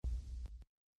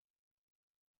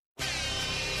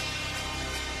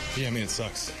Yeah, I mean, it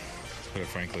sucks. To put it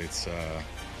frankly, it's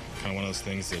kind of one of those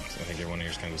things that I think everyone here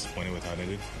is kind of disappointed with how it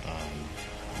ended.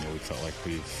 We felt like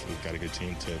we've got a good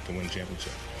team to win the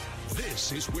championship.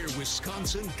 This is where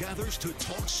Wisconsin gathers to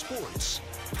talk sports.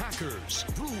 Packers,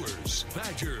 Brewers,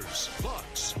 Badgers,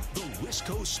 Bucks. The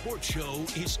Wisco Sports Show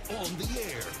is on the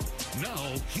air.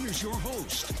 Now, here's your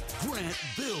host, Grant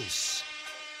Bills.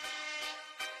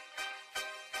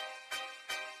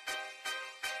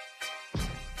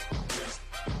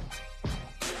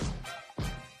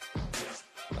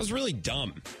 That was really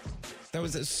dumb. That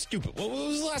was stupid. What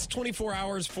was the last 24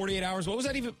 hours, 48 hours? What was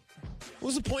that even? What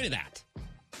was the point of that?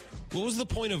 What was the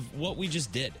point of what we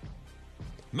just did?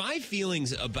 My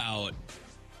feelings about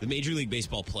the Major League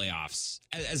Baseball playoffs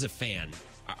as a fan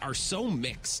are so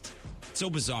mixed, so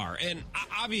bizarre. And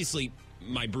obviously,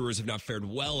 my Brewers have not fared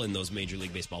well in those Major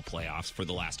League Baseball playoffs for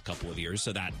the last couple of years,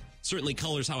 so that certainly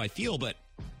colors how I feel. But,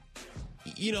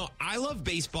 you know, I love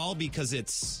baseball because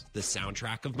it's the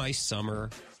soundtrack of my summer.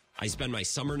 I spend my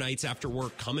summer nights after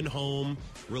work coming home,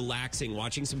 relaxing,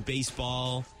 watching some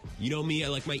baseball. You know me, I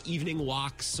like my evening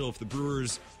walks. So if the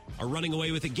Brewers are running away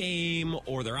with a game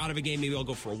or they're out of a game, maybe I'll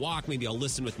go for a walk. Maybe I'll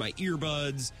listen with my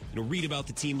earbuds, read about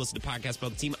the team, listen to podcasts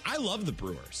about the team. I love the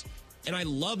Brewers. And I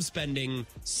love spending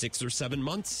 6 or 7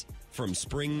 months from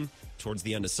spring towards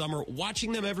the end of summer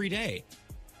watching them every day.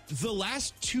 The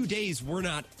last 2 days were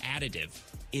not additive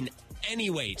in any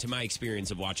way to my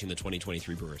experience of watching the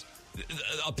 2023 Brewers.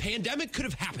 A pandemic could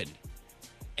have happened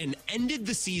and ended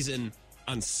the season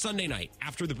on Sunday night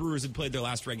after the Brewers had played their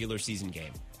last regular season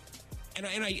game.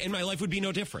 And my life would be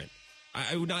no different.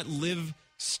 I would not live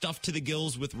stuffed to the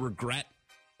gills with regret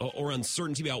or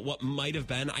uncertainty about what might have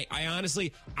been. I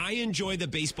honestly enjoy the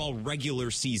baseball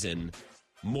regular season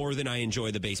more than I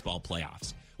enjoy the baseball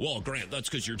playoffs. Well, Grant, that's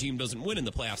because your team doesn't win in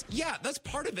the playoffs. Yeah, that's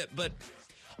part of it, but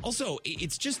also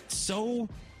it's just so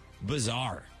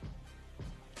bizarre.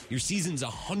 Your season's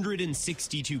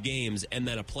 162 games, and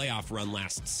then a playoff run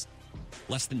lasts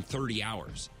less than 30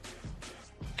 hours.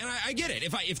 And I get it.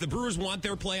 If the Brewers want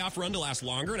their playoff run to last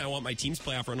longer, and I want my team's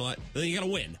playoff run to last, then you got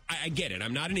to win. I get it.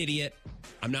 I'm not an idiot.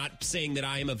 I'm not saying that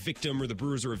I am a victim or the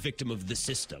Brewers are a victim of the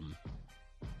system.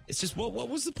 It's just, what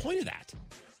was the point of that?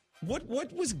 What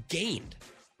was gained?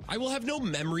 I will have no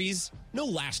memories, no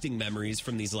lasting memories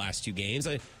from these last two games.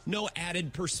 No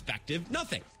added perspective,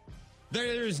 nothing.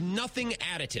 There's nothing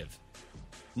additive.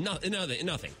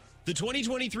 Nothing. The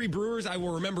 2023 Brewers, I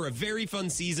will remember a very fun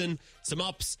season. Some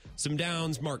ups, some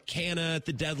downs. Mark Canha at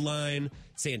the deadline.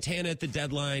 Santana at the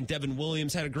deadline. Devin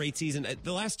Williams had a great season.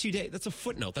 The last 2 days, that's a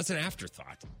footnote. That's an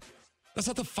afterthought. That's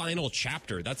not the final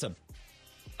chapter. That's a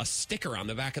sticker on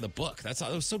the back of the book. That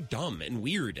was so dumb and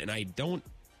weird. And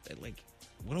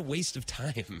what a waste of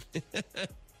time.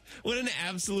 What an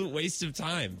absolute waste of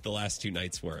time the last two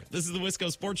nights were. This is the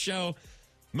Wisco Sports Show.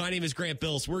 My name is Grant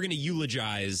Bills. We're going to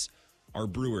eulogize our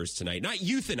Brewers tonight. Not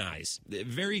euthanize.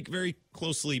 Very, very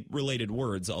closely related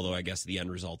words, although I guess the end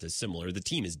result is similar. The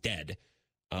team is dead.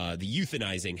 The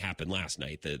euthanizing happened last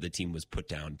night. The team was put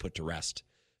down, put to rest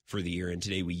for the year, and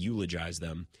today we eulogize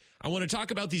them. I want to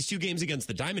talk about these two games against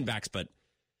the Diamondbacks, but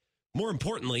more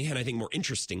importantly, and I think more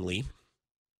interestingly,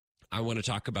 I want to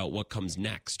talk about what comes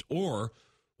next, or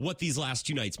what these last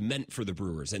two nights meant for the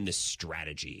Brewers and this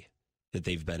strategy that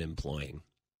they've been employing,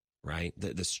 right?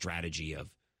 The strategy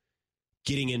of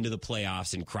getting into the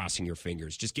playoffs and crossing your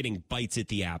fingers, just getting bites at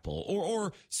the apple,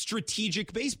 or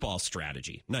strategic baseball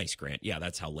strategy. Nice, Grant. Yeah,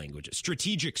 that's how language is.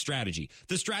 Strategic strategy.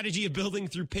 The strategy of building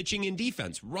through pitching and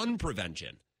defense, run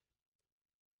prevention,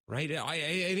 right?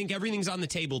 I think everything's on the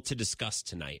table to discuss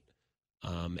tonight.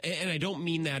 And I don't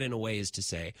mean that in a way as to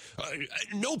say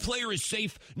no player is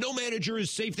safe, no manager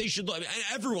is safe. They should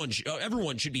everyone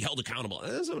should be held accountable.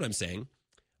 That's not what I'm saying.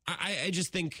 I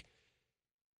just think,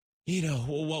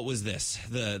 what was this?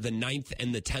 The 9th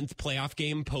and the 10th playoff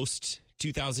game post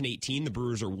 2018. The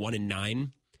Brewers are 1-9,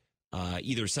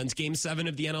 either since Game 7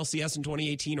 of the NLCS in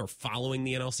 2018 or following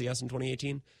the NLCS in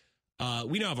 2018.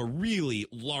 We now have a really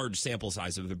large sample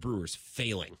size of the Brewers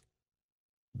failing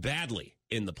badly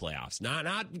in the playoffs, not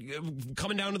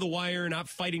coming down to the wire, not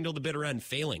fighting till the bitter end,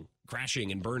 failing, crashing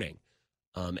and burning.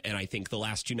 And I think the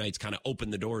last two nights kind of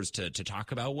opened the doors to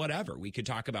talk about whatever. We could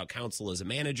talk about Counsell as a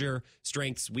manager,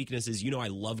 strengths, weaknesses. I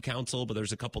love Counsell, but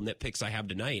there's a couple nitpicks I have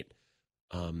tonight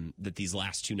that these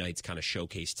last two nights kind of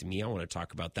showcased to me. I want to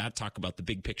talk about that, talk about the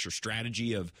big picture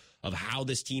strategy of how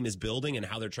this team is building and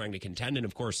how they're trying to contend. And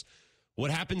of course, what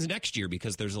happens next year,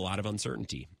 because there's a lot of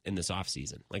uncertainty in this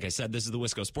offseason. Like I said, this is the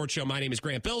Wisco Sports Show. My name is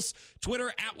Grant Bills.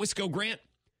 Twitter @WiscoGrant.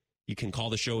 You can call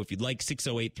the show if you'd like,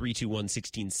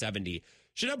 608-321-1670.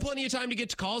 Should have plenty of time to get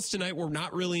to calls tonight. We're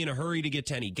not really in a hurry to get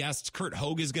to any guests. Curt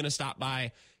Hogg is going to stop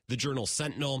by the Journal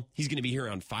Sentinel. He's going to be here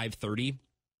around 5:30.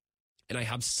 And I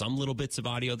have some little bits of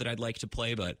audio that I'd like to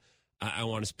play, but I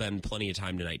want to spend plenty of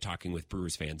time tonight talking with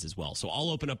Brewers fans as well. So I'll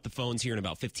open up the phones here in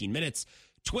about 15 minutes.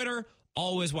 Twitter,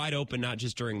 always wide open, not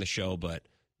just during the show, but,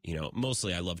 you know,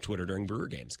 mostly I love Twitter during Brewer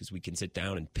games because we can sit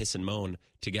down and piss and moan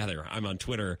together. I'm on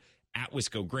Twitter at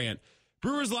Wisco Grant.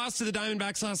 Brewers lost to the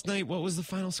Diamondbacks last night. What was the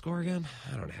final score again?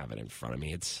 I don't have it in front of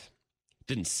me. It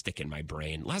didn't stick in my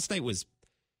brain. Last night was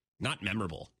not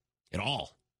memorable at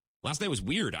all. Last night was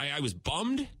weird. I was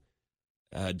bummed,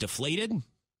 deflated,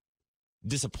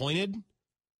 disappointed,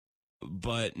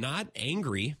 but not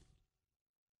angry.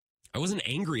 I wasn't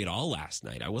angry at all last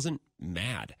night. I wasn't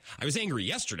mad. I was angry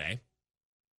yesterday.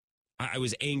 I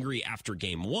was angry after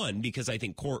game one because I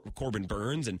think Corbin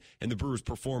Burns and the Brewers'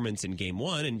 performance in game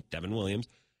one and Devin Williams,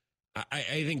 I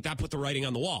think that put the writing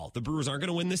on the wall. The Brewers aren't going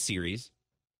to win this series,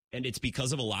 and it's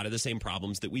because of a lot of the same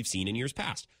problems that we've seen in years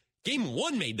past. Game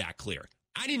one made that clear.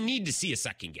 I didn't need to see a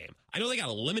second game. I know they got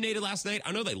eliminated last night.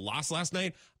 I know they lost last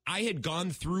night. I had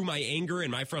gone through my anger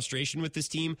and my frustration with this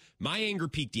team. My anger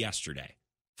peaked yesterday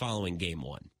following game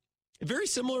one. Very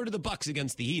similar to the Bucks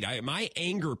against the Heat. My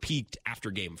anger peaked after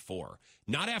game 4,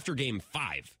 not after game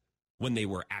 5 when they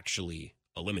were actually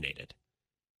eliminated.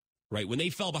 Right? When they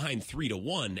fell behind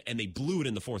 3-1 and they blew it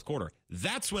in the fourth quarter,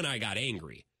 that's when I got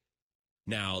angry.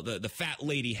 Now, the fat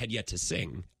lady had yet to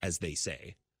sing, as they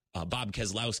say. Bob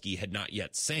Keselowski had not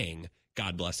yet sang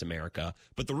God Bless America,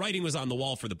 but the writing was on the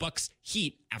wall for the Bucks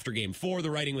Heat after game 4.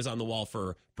 The writing was on the wall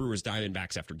for Brewers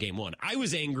Diamondbacks after game 1. I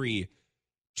was angry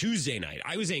Tuesday night.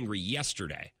 I was angry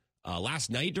yesterday.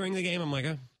 Last night during the game, I'm like,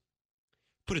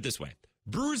 put it this way.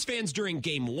 Brewers fans during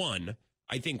game 1,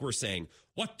 I think were saying,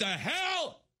 what the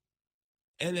hell?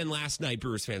 And then last night,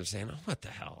 Brewers fans were saying, oh, what the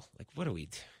hell? Like, what do we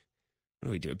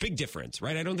do? Big difference,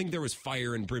 right? I don't think there was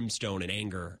fire and brimstone and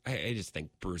anger. I just think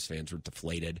Brewers fans were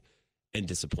deflated and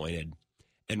disappointed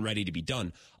and ready to be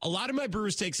done. A lot of my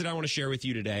Brewers takes that I want to share with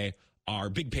you today are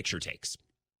big picture takes.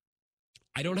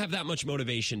 I don't have that much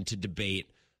motivation to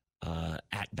debate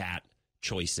at-bat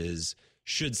choices.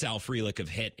 Should Sal Frelick have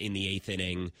hit in the 8th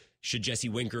inning? Should Jesse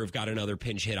Winker have got another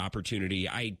pinch hit opportunity?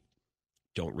 I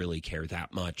don't really care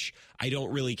that much. I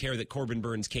don't really care that Corbin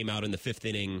Burns came out in the 5th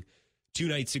inning 2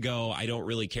 nights ago. I don't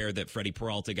really care that Freddie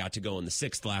Peralta got to go in the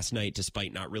 6th last night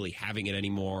despite not really having it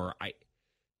anymore.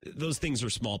 Those things are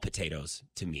small potatoes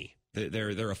to me.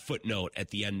 They're a footnote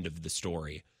at the end of the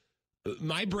story.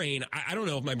 My brain, I don't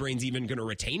know if my brain's even going to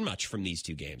retain much from these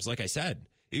 2 games. Like I said,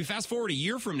 if you fast forward a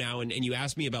year from now and you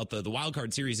ask me about the wild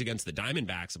card series against the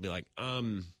Diamondbacks, I'll be like,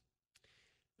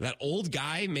 that old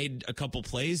guy made a couple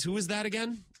plays. Who was that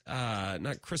again?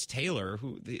 Not Chris Taylor.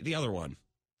 Who the other one?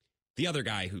 The other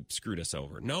guy who screwed us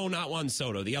over. No, not Juan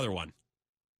Soto. The other one.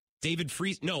 David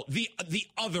Freese. No, the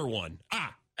other one.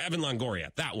 Evan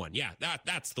Longoria. That one. Yeah,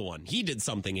 that's the one. He did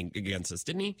something against us,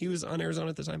 didn't he? He was on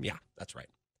Arizona at the time. Yeah, that's right.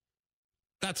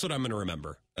 That's what I'm going to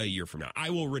remember a year from now.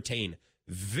 I will retain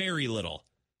very little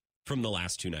from the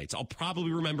last 2 nights. I'll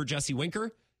probably remember Jesse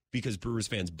Winker because Brewers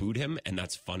fans booed him, and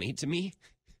that's funny to me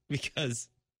because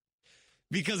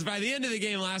by the end of the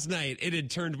game last night, it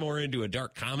had turned more into a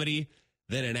dark comedy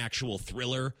than an actual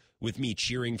thriller with me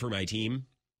cheering for my team.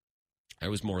 I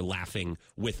was more laughing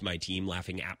with my team,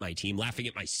 laughing at my team, laughing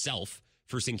at myself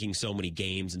for sinking so many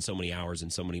games and so many hours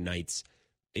and so many nights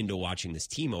into watching this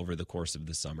team over the course of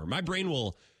the summer. My brain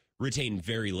will retain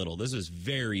very little. This was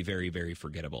very, very, very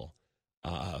forgettable.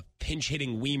 Pinch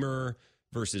hitting Weimer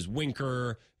versus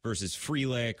Winker versus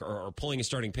Frelick or pulling a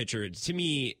starting pitcher. To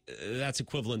me, that's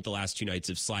equivalent the last 2 nights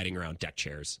of sliding around deck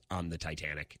chairs on the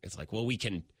Titanic. It's like, well,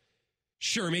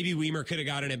 sure, maybe Weimer could have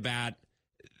gotten it bat.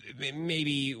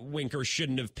 Maybe Winker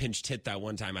shouldn't have pinched hit that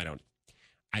one time. I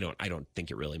don't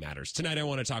think it really matters. Tonight, I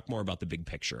want to talk more about the big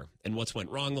picture and what's went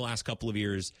wrong the last couple of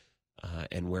years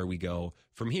and where we go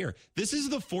from here. This is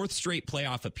the 4th straight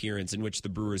playoff appearance in which the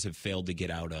Brewers have failed to get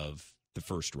out of the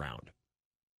first round.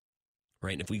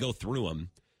 Right? And if we go through them,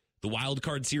 the wild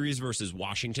card series versus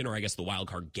Washington, or I guess the wild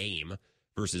card game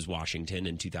versus Washington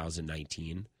in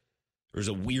 2019. There's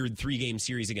a weird 3-game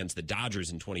series against the Dodgers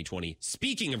in 2020.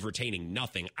 Speaking of retaining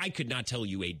nothing, I could not tell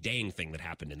you a dang thing that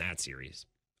happened in that series.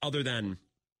 Other than,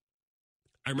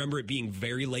 I remember it being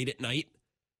very late at night.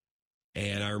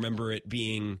 And I remember it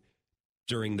being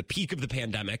during the peak of the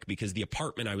pandemic because the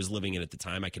apartment I was living in at the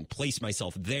time, I can place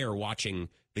myself there watching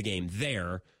the game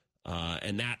there.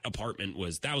 And that apartment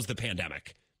was the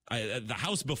pandemic. The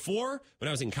house before, when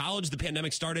I was in college, the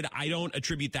pandemic started. I don't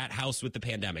attribute that house with the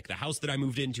pandemic. The house that I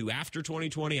moved into after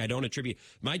 2020, I don't attribute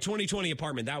my 2020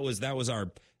 apartment. That was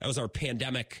our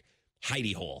pandemic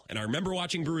hidey hole. And I remember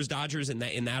watching Brewers-Dodgers in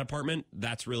that apartment.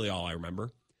 That's really all I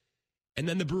remember. And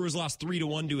then the Brewers lost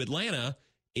 3-1 to Atlanta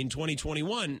in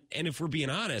 2021. And if we're being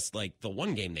honest, like the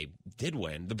one game they did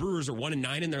win, the Brewers are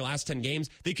 1-9 in their last 10 games.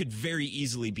 They could very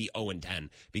easily be 0-10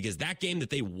 because that game that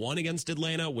they won against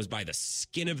Atlanta was by the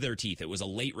skin of their teeth. It was a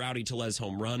late Rowdy Tellez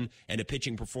home run and a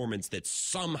pitching performance that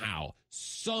somehow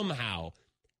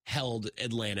held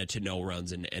Atlanta to no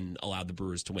runs and allowed the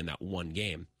Brewers to win that one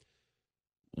game.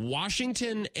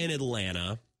 Washington and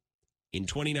Atlanta in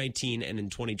 2019 and in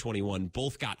 2021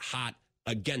 both got hot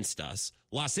against us.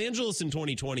 Los Angeles in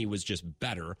 2020 was just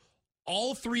better.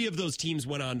 All three of those teams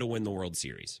went on to win the World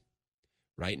Series.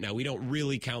 Right? Now, we don't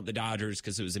really count the Dodgers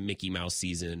because it was a Mickey Mouse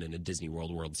season and a Disney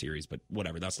World Series, but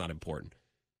whatever, that's not important.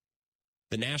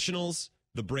 The Nationals,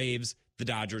 the Braves, the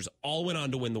Dodgers all went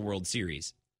on to win the World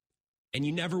Series. And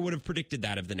you never would have predicted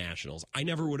that of the Nationals. I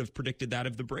never would have predicted that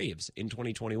of the Braves in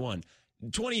 2021.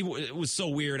 20 was so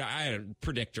weird. I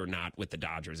predict or not with the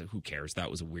Dodgers. Who cares? That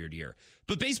was a weird year.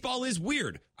 But baseball is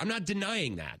weird. I'm not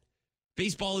denying that.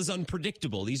 Baseball is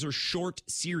unpredictable. These are short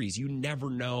series. You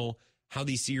never know how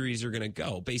these series are going to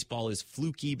go. Baseball is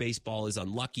fluky. Baseball is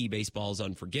unlucky. Baseball is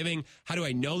unforgiving. How do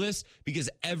I know this? Because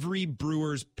every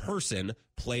Brewers person,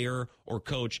 player, or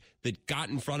coach that got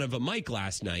in front of a mic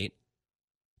last night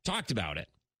talked about it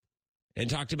and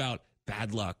talked about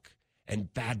bad luck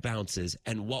and bad bounces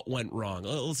and what went wrong.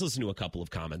 Let's listen to a couple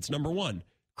of comments. Number one,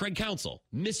 Craig Counsell,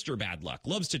 Mr. Bad Luck,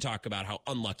 loves to talk about how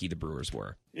unlucky the Brewers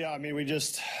were. Yeah, I mean, we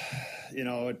just,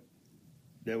 it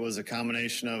was a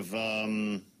combination of,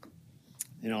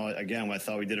 again, I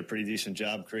thought we did a pretty decent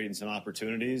job creating some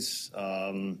opportunities.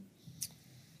 A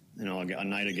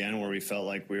night again where we felt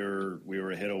like we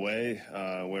were a hit away,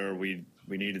 where we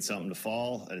needed something to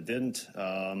fall and it didn't.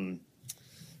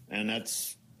 And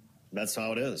that's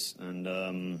how it is. And,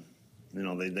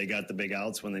 they got the big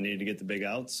outs when they needed to get the big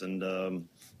outs. And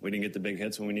we didn't get the big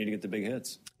hits when we needed to get the big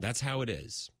hits. That's how it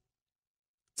is.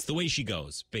 It's the way she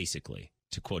goes, basically,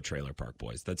 to quote Trailer Park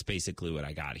Boys. That's basically what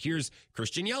I got. Here's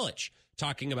Christian Yelich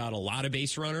talking about a lot of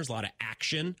base runners, a lot of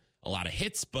action, a lot of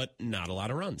hits, but not a lot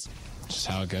of runs. Just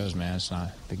how it goes, man.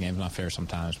 The game's not fair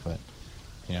sometimes, but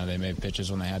they made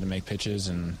pitches when they had to make pitches,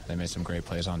 and they made some great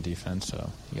plays on defense, so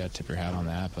you got to tip your hat on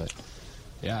that. But,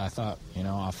 yeah, I thought,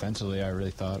 offensively, I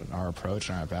really thought our approach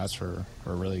and our bats were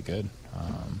really good.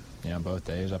 Both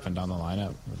days up and down the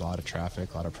lineup, with a lot of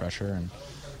traffic, a lot of pressure, and,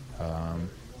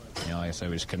 like I said,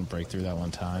 we just couldn't break through that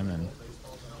one time, and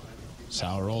it's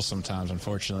how it rolls sometimes,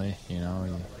 unfortunately.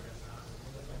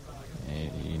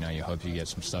 You hope you get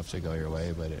some stuff to go your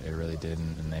way, but it really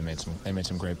didn't. And they made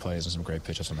some great plays and some great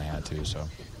pitches when they had to. So,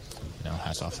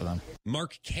 hats off to them.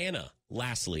 Mark Canna,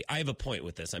 lastly, I have a point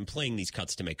with this. I'm playing these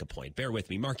cuts to make a point. Bear with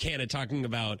me. Mark Canna talking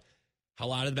about how a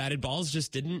lot of the batted balls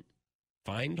just didn't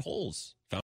find holes.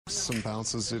 Some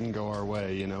bounces didn't go our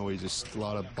way. We just a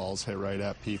lot of balls hit right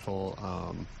at people.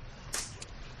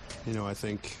 I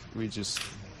think we just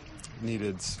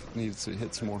needed to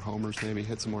hit some more homers, maybe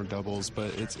hit some more doubles,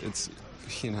 but it's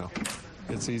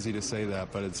easy to say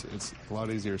that, but it's a lot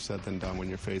easier said than done when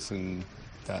you're facing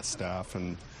that staff,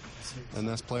 and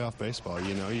that's playoff baseball.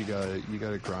 You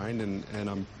gotta grind, and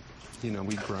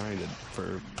we grinded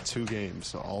for 2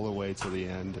 games all the way to the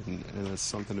end, and it's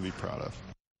something to be proud of.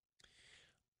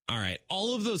 All right,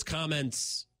 all of those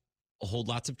comments hold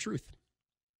lots of truth.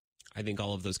 I think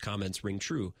all of those comments ring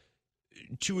true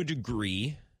to a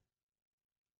degree.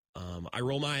 I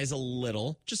roll my eyes a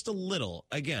little, just a little.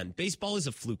 Again, baseball is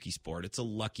a fluky sport. It's a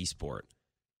lucky sport.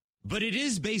 But it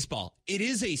is baseball. It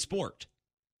is a sport.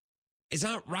 It's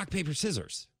not rock, paper,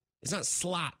 scissors. It's not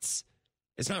slots.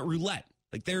 It's not roulette.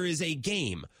 Like, there is a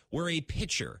game where a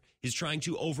pitcher is trying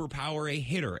to overpower a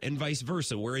hitter and vice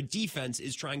versa, where a defense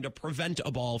is trying to prevent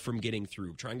a ball from getting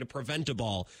through, trying to prevent a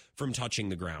ball from touching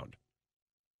the ground.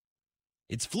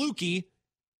 It's fluky,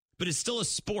 but it's still a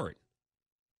sport.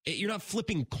 You're not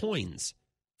flipping coins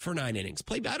for 9 innings.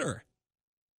 Play better.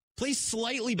 Play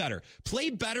slightly better. Play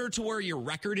better to where your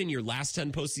record in your last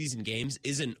 10 postseason games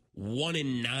isn't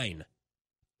 1-9.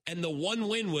 And the one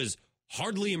win was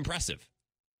hardly impressive.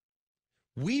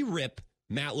 We rip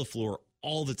Matt LaFleur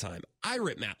all the time. I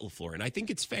rip Matt LaFleur, and I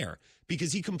think it's fair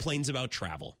because he complains about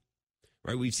travel.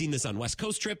 Right? We've seen this on West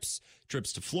Coast trips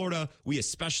to Florida. We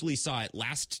especially saw it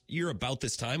last year about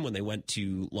this time when they went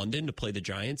to London to play the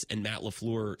Giants, and Matt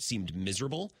LaFleur seemed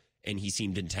miserable, and he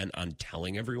seemed intent on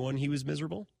telling everyone he was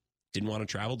miserable. Didn't want to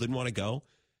travel, didn't want to go.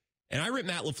 And I rip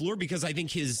Matt LaFleur because I think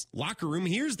his locker room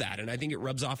hears that, and I think it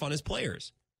rubs off on his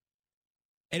players.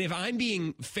 And if I'm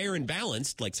being fair and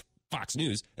balanced, like Fox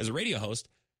News, as a radio host,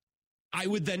 I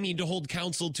would then need to hold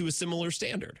Counsell to a similar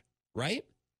standard, right?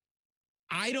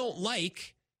 I don't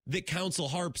like that Counsell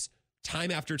harps time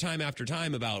after time after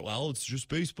time about, well, it's just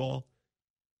baseball.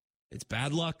 It's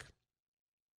bad luck.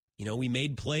 We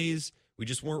made plays. We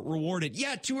just weren't rewarded.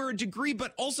 Yeah, to a degree,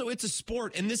 but also it's a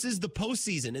sport, and this is the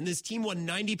postseason, and this team won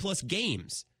 90-plus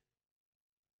games.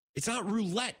 It's not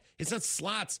roulette. It's not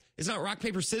slots. It's not rock,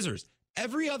 paper, scissors.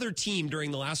 Every other team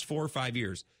during the last 4 or 5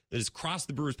 years that has crossed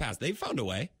the Brewers' path, they've found a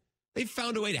way. They've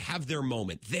found a way to have their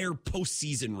moment, their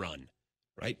postseason run,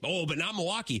 right? Oh, but not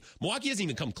Milwaukee. Milwaukee hasn't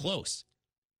even come close.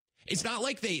 It's not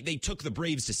like they took the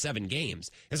Braves to 7 games.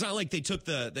 It's not like they took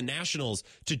the Nationals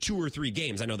to 2 or 3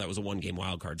 games. I know that was a 1-game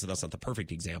wild card, so that's not the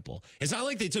perfect example. It's not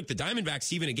like they took the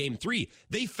Diamondbacks even a game 3.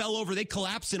 They fell over. They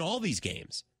collapsed in all these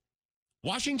games.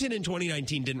 Washington in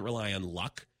 2019 didn't rely on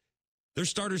luck. Their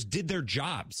starters did their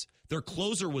jobs. Their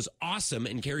closer was awesome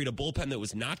and carried a bullpen that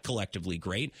was not collectively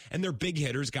great, and their big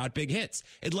hitters got big hits.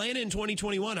 Atlanta in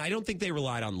 2021, I don't think they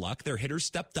relied on luck. Their hitters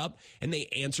stepped up, and they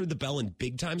answered the bell in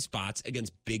big-time spots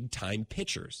against big-time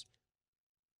pitchers.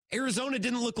 Arizona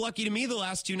didn't look lucky to me the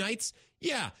last 2 nights.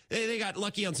 Yeah, they got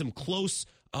lucky on some close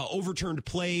overturned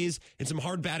plays and some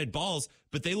hard-batted balls,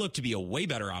 but they look to be a way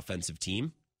better offensive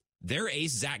team. Their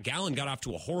ace, Zach Gallen, got off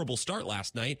to a horrible start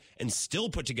last night and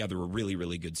still put together a really,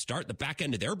 really good start. The back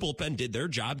end of their bullpen did their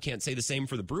job. Can't say the same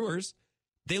for the Brewers.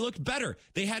 They looked better.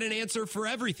 They had an answer for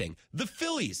everything. The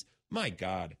Phillies, my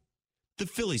God. The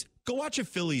Phillies. Go watch a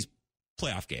Phillies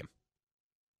playoff game.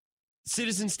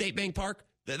 Citizen State Bank Park,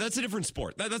 that's a different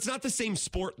sport. That's not the same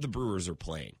sport the Brewers are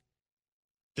playing.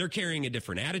 They're carrying a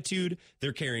different attitude.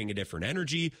 They're carrying a different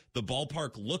energy. The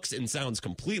ballpark looks and sounds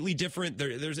completely different.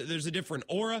 There's a different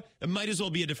aura. It might as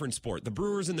well be a different sport. The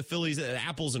Brewers and the Phillies,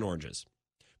 apples and oranges.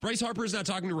 Bryce Harper is not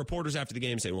talking to reporters after the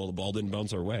game saying, well, the ball didn't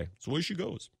bounce our way. It's the way she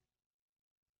goes.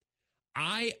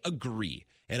 I agree,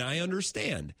 and I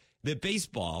understand that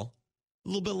baseball, a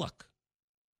little bit of luck.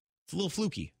 It's a little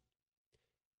fluky.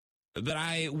 But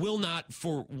I will not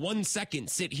for 1 second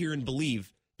sit here and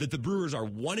believe that the Brewers are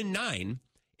 1-9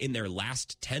 in their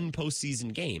last 10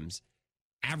 postseason games,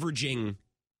 averaging,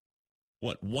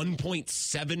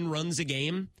 1.7 runs a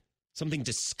game? Something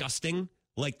disgusting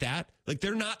like that. Like,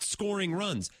 they're not scoring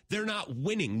runs. They're not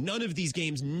winning. None of these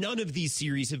games, none of these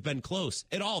series have been close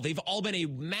at all. They've all been a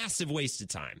massive waste of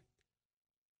time.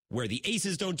 Where the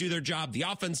aces don't do their job, the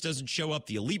offense doesn't show up,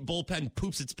 the elite bullpen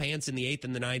poops its pants in the 8th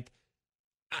and the 9th.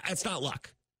 It's not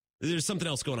luck. There's something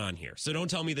else going on here. So don't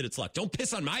tell me that it's luck. Don't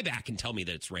piss on my back and tell me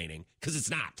that it's raining, because it's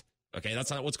not. Okay,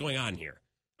 that's not what's going on here.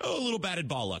 Oh, a little batted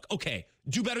ball luck. Okay,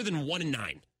 do better than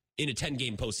 1-9 in a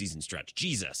 10-game postseason stretch.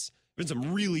 Jesus. Been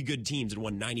some really good teams that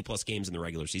won 90-plus games in the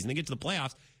regular season. They get to the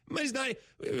playoffs. Might have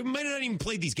not even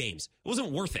played these games. It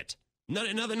wasn't worth it.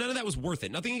 None of that was worth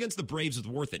it. Nothing against the Braves was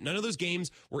worth it. None of those games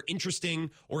were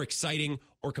interesting or exciting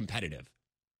or competitive.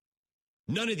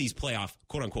 None of these playoff,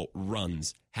 quote-unquote,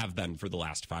 runs have been for the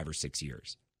last 5 or 6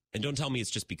 years. And don't tell me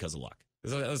it's just because of luck.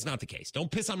 That's not the case. Don't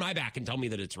piss on my back and tell me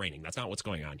that it's raining. That's not what's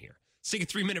going on here. Let's take a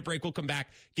 3-minute break. We'll come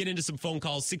back, get into some phone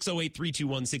calls,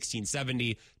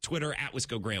 608-321-1670, Twitter,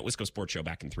 @WiscoGrant, Wisco Sports Show,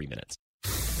 back in 3 minutes.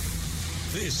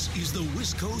 This is the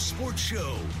Wisco Sports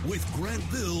Show with Grant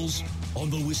Bills on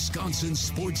the Wisconsin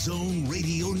Sports Zone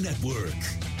Radio Network.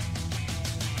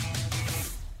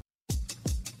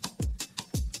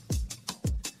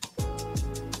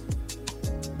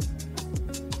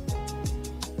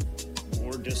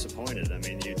 Disappointed. I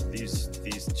mean, these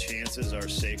chances are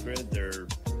sacred. They're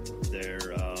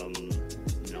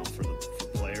for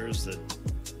players that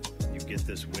you get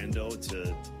this window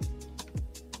to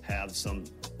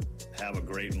have a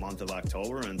great month of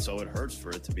October, and so it hurts for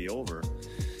it to be over.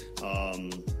 I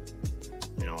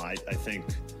think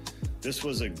this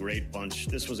was a great bunch.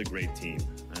 This was a great team,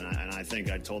 and I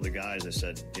think I told the guys, I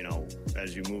said,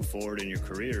 as you move forward in your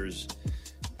careers,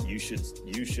 you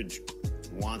should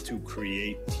want to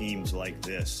create teams like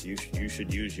this. You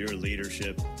should use your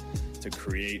leadership to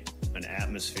create an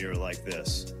atmosphere like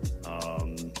this.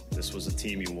 This was a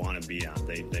team you want to be on.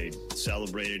 They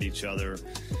celebrated each other.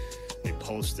 They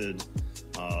posted.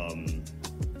 And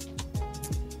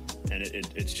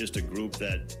it's just a group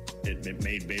that it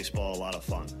made baseball a lot of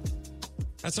fun.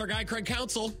 That's our guy, Craig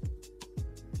Counsell.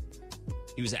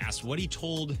 He was asked what he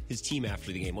told his team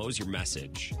after the game. What was your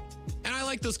message? And I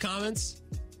like those comments.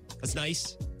 That's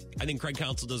nice. I think Craig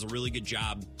Counsell does a really good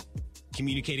job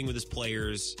communicating with his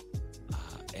players.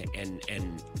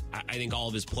 And I think all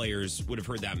of his players would have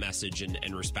heard that message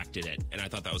and respected it. And I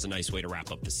thought that was a nice way to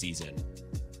wrap up the season.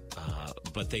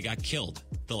 But they got killed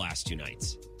the last 2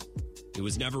 nights. It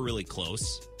was never really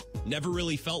close. Never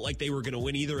really felt like they were going to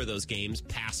win either of those games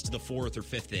past the 4th or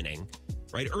 5th inning.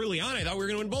 Right? Early on, I thought we were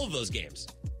going to win both of those games.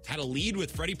 Had a lead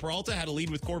with Freddie Peralta, had a lead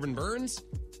with Corbin Burns.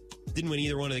 Didn't win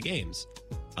either one of the games.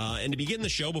 And to begin the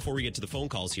show, before we get to the phone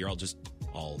calls here, what's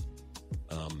the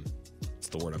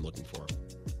word I'm looking for?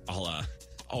 I'll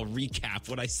recap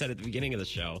what I said at the beginning of the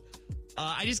show.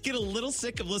 I just get a little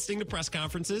sick of listening to press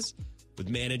conferences with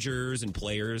managers and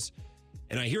players.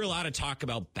 And I hear a lot of talk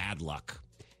about bad luck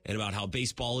and about how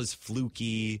baseball is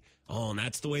fluky. Oh, and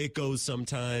that's the way it goes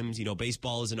sometimes. You know,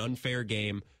 baseball is an unfair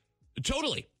game.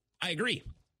 Totally. I agree.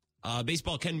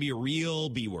 Baseball can be a real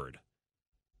B word,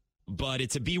 but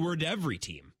it's a B word to every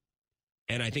team.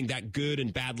 And I think that good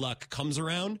and bad luck comes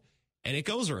around and it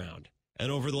goes around.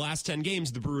 And over the last 10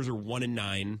 games, the Brewers are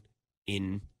 1-9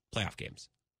 in playoff games.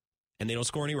 And they don't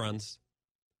score any runs.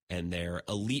 And their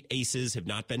elite aces have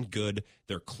not been good.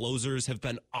 Their closers have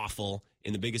been awful.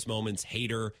 In the biggest moments,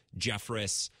 Hader,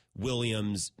 Jeffress,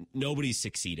 Williams, nobody's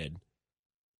succeeded.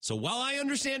 So while I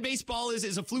understand baseball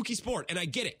is a fluky sport, and I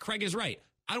get it, Craig is right,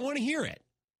 I don't want to hear it.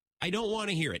 I don't want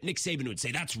to hear it. Nick Saban would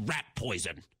say, that's rat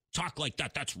poison. Talk like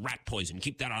that, that's rat poison.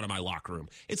 Keep that out of my locker room.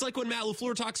 It's like when Matt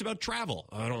LaFleur talks about travel.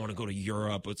 I don't want to go to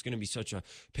Europe. It's going to be such a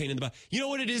pain in the butt. You know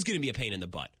what? It is going to be a pain in the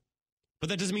butt. But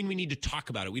that doesn't mean we need to talk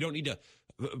about it. We don't need to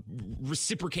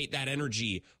reciprocate that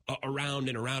energy around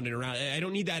and around and around. I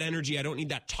don't need that energy. I don't need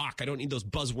that talk. I don't need those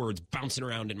buzzwords bouncing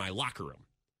around in my locker room.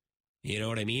 You know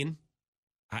what I mean?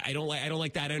 I don't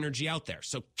like that energy out there.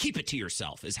 So keep it to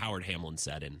yourself, as Howard Hamlin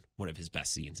said in one of his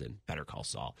best scenes in Better Call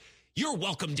Saul. You're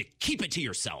welcome to keep it to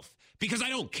yourself because I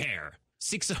don't care.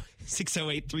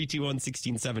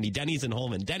 608-321-1670. Denny's in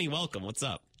Holman. Denny, welcome. What's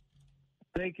up?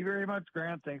 Thank you very much,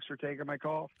 Grant. Thanks for taking my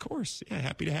call. Of course. Yeah,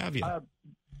 happy to have you.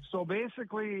 So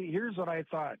basically, here's what I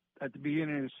thought at the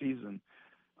beginning of the season.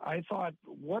 I thought,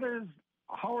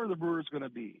 how are the Brewers going to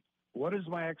be? What is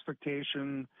my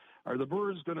expectation? Are the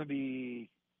Brewers going to be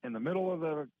in the middle of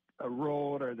the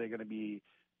road? Are they going to be,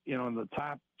 in the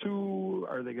top two?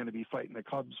 Are they going to be fighting the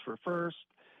Cubs for first?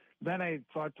 Then I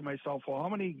thought to myself, well, how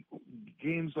many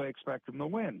games do I expect them to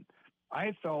win?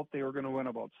 I felt they were going to win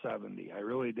about 70. I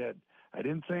really did. I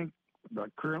didn't think the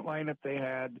current lineup they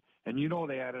had, and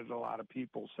they added a lot of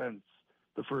people since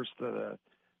the first of the,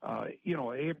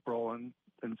 April and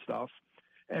stuff.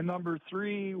 And number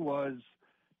three was,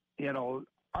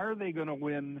 are they going to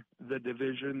win the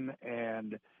division?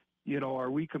 And, are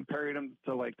we comparing them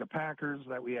to like the Packers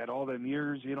that we had all them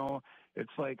years?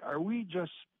 It's like, are we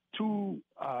just too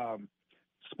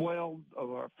spoiled of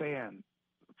a fan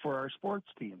for our sports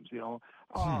teams?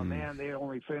 Man, they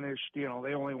only finished, they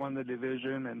only won the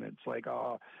division, and it's like,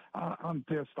 I'm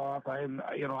pissed off. I'm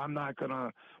not going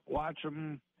to watch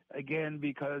them again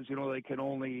because, they can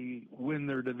only win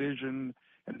their division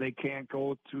and they can't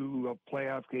go to a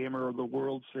playoff game or the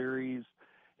World Series.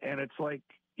 And it's like,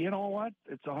 you know what?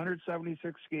 It's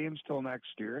 176 games till next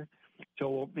year,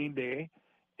 till opening day,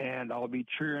 and I'll be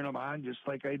cheering them on just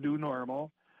like I do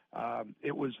normal.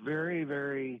 It was very,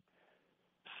 very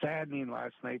saddening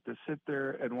last night to sit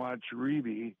there and watch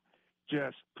Reeby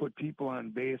just put people on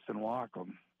base and walk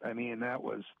them. I mean, that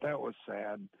was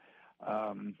sad.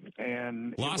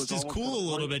 And lost his cool a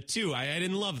little bit too. I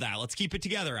didn't love that. Let's keep it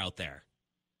together out there.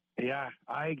 Yeah,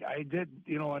 I did.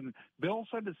 And Bill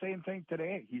said the same thing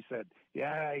today. He said,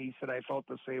 I felt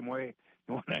the same way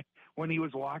when he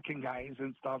was walking guys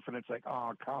and stuff. And it's like,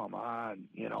 oh, come on,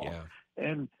 Yeah.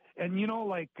 And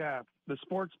like the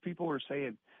sports people were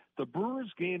saying, the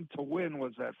Brewers' game to win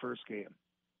was that first game.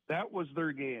 That was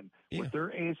their game. Yeah. With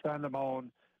their ace on the mound,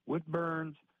 with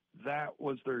Burns, that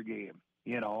was their game,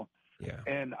 Yeah.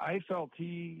 And I felt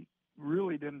he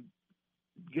really didn't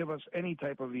give us any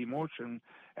type of emotion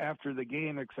after the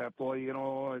game except,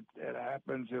 it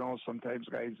happens, sometimes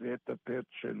guys hit the pitch.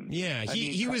 And yeah,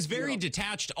 he was very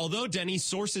detached, although Denny's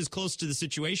sources close to the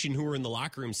situation who were in the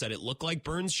locker room said it looked like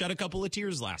Burns shed a couple of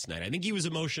tears last night. I think he was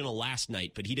emotional last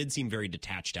night, but he did seem very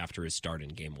detached after his start in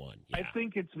game one. Yeah. I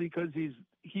think it's because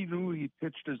he knew he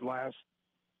pitched his last,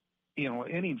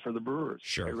 inning for the Brewers.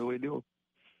 Sure. I really do.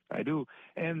 I do.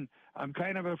 And I'm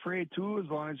kind of afraid too, as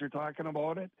long as you're talking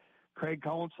about it, Craig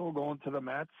Counsell going to the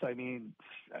Mets. I mean,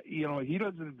 he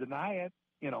doesn't deny it,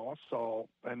 so,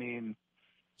 I mean,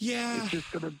 yeah,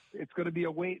 it's gonna be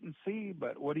a wait and see,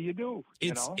 but what do you do?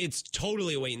 It's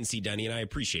totally a wait and see, Denny, and I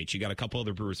appreciate you. Got a couple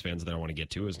other Brewers fans that I want to get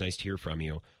to. It was nice to hear from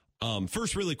you.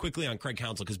 First, really quickly on Craig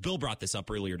Counsell, because Bill brought this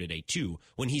up earlier today too,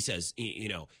 when he says,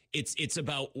 it's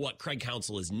about what Craig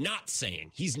Counsell is not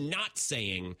saying. He's not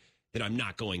saying that I'm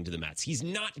not going to the Mets. He's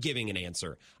not giving an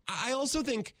answer. I also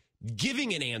think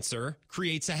giving an answer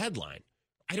creates a headline.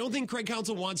 I don't think Craig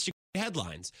Counsell wants to create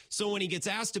headlines. So when he gets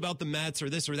asked about the Mets or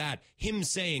this or that, him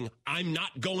saying, I'm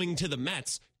not going to the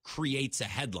Mets creates a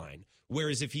headline.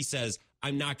 Whereas if he says,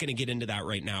 I'm not going to get into that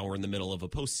right now. We're in the middle of a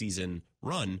postseason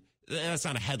run. That's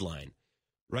not a headline,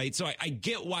 right? So I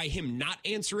get why him not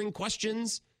answering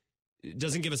questions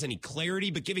doesn't give us any clarity,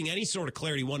 but giving any sort of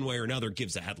clarity one way or another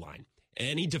gives a headline.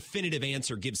 Any definitive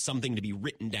answer gives something to be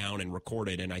written down and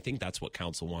recorded, and I think that's what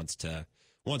Counsell wants to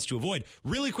avoid.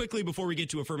 Really quickly before we get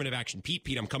to affirmative action, Pete,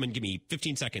 I'm coming. Give me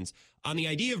 15 seconds. On the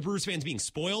idea of Brewers fans being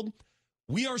spoiled,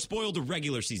 we are spoiled of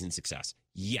regular season success.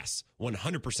 Yes,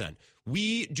 100%.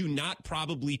 We do not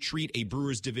probably treat a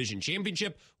Brewers division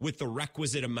championship with the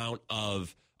requisite amount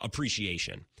of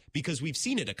appreciation because we've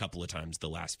seen it a couple of times the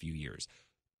last few years.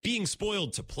 Being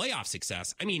spoiled to playoff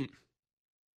success, I mean,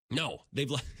 no, they're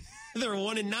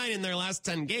 1-9 in their last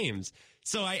 10 games.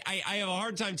 So I have a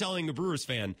hard time telling a Brewers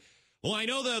fan, well, I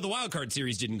know the wild card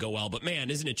series didn't go well, but man,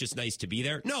 isn't it just nice to be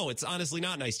there? No, it's honestly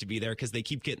not nice to be there because they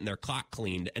keep getting their clock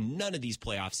cleaned, and none of these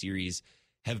playoff series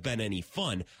have been any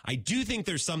fun. I do think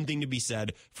there's something to be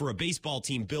said for a baseball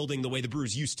team building the way the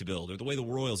Brewers used to build or the way the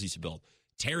Royals used to build.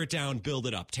 Tear it down, build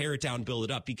it up, tear it down, build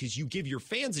it up, because you give your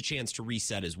fans a chance to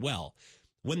reset as well.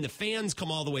 When the fans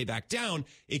come all the way back down,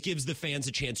 it gives the fans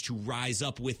a chance to rise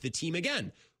up with the team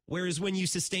again. Whereas when you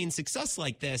sustain success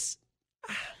like this,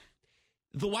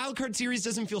 the wild card series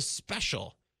doesn't feel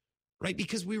special, right?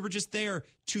 Because we were just there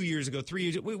 2 years ago, 3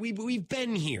 years ago. We've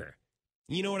been here.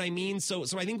 You know what I mean? So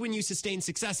I think when you sustain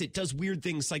success, it does weird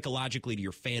things psychologically to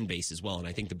your fan base as well, and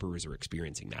I think the Brewers are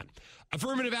experiencing that.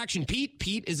 Affirmative action, Pete.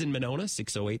 Pete is in Monona,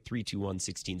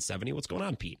 608-321-1670. What's going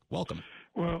on, Pete? Welcome.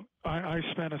 Well, I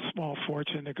spent a small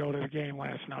fortune to go to the game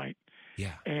last night.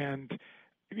 Yeah. And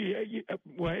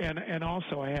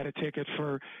also I had a ticket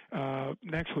for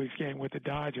next week's game with the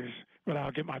Dodgers, but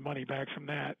I'll get my money back from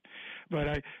that.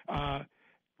 But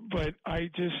I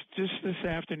just this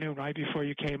afternoon, right before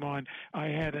you came on, I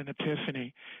had an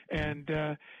epiphany, and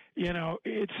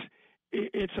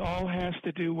it's all has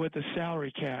to do with the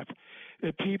salary cap.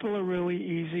 The people are really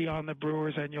easy on the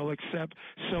Brewers, and you'll accept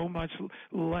so much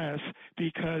less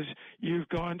because you've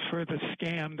gone for the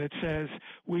scam that says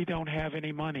we don't have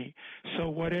any money. So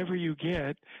whatever you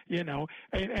get, and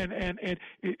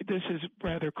this is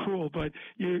rather cruel, but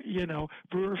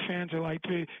Brewer fans are like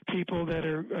people that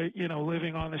are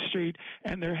living on the street,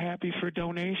 and they're happy for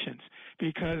donations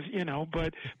because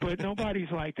but nobody's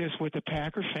like this with the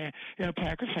Packer fan.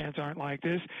 Packer fans aren't like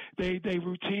this. They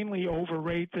routinely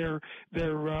overrate the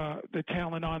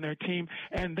talent on their team,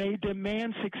 and they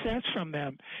demand success from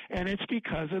them, and it's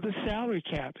because of the salary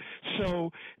cap.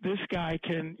 So this guy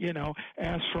can,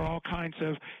 ask for all kinds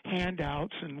of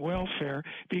handouts and welfare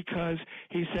because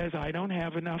he says, I don't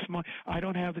have enough money. I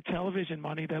don't have the television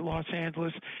money that Los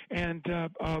Angeles and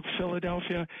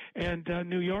Philadelphia and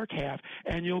New York have,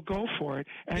 and you'll go for it,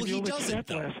 and you'll accept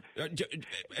less.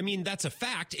 I mean, that's a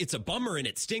fact. It's a bummer, and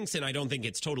it stinks, and I don't think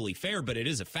it's totally fair, but it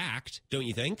is a fact, don't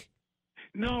you think?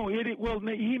 No,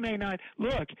 he may not.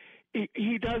 Look,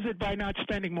 he does it by not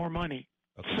spending more money.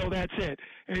 Okay. So that's it.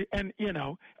 And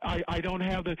I don't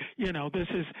have the, this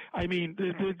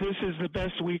is the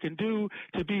best we can do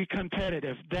to be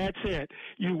competitive. That's it.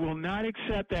 You will not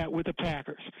accept that with the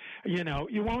Packers. You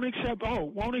won't accept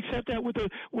that with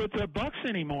the Bucks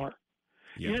anymore.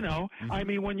 Yeah. Mm-hmm. I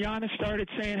mean, when Giannis started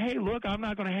saying, hey, look, I'm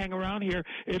not going to hang around here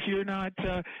if you're not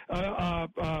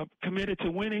committed to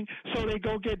winning, so they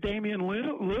go get Damian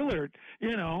Lillard,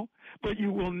 but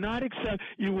you will not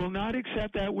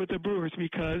accept that with the Brewers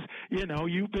because,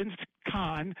 you've been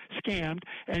scammed,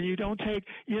 and you don't take,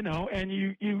 and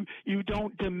you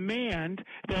don't demand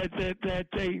that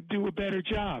they do a better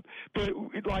job, but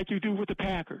like you do with the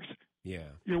Packers. Yeah.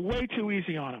 You're way too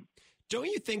easy on them. Don't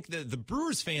you think that the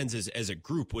Brewers fans as a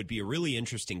group would be a really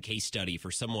interesting case study for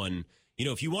someone,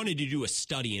 if you wanted to do a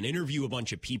study and interview a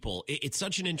bunch of people, it's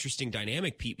such an interesting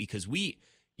dynamic, Pete, because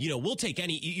we'll take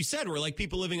any, you said we're like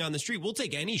people living on the street. We'll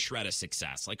take any shred of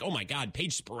success. Like, oh my God,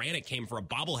 Paige Spiranek came for a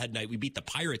bobblehead night. We beat the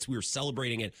Pirates. We were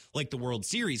celebrating it like the World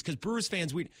Series because Brewers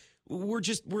fans,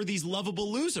 we're these lovable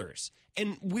losers.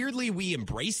 And weirdly, we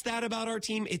embrace that about our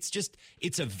team.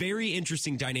 It's a very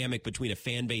interesting dynamic between a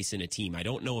fan base and a team. I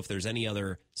don't know if there's any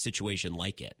other situation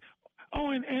like it.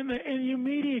 Oh, and the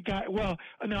media guy. Well,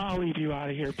 no, I'll leave you out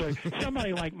of here. But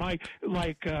somebody like Mike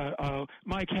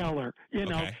Heller,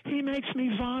 okay. He makes me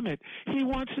vomit. He's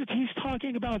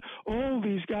talking about, oh,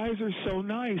 these guys are so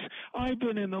nice. I've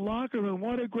been in the locker room.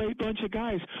 What a great bunch of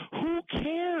guys. Who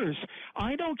cares?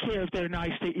 I don't care if they're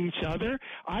nice to each other.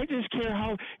 I just care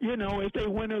how, if they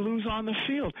win or lose on the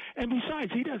field. And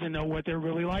besides, he doesn't know what they're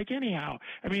really like anyhow.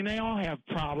 I mean, they all have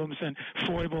problems and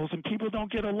foibles, and people don't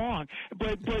get along.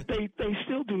 But they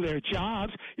still do their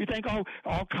jobs. You think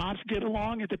all cops get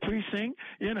along at the precinct?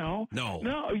 No.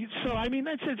 So I mean,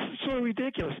 it's sort of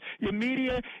ridiculous. The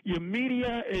media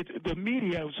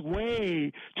is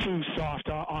way too soft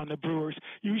on the Brewers.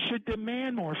 You should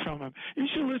demand more from them. You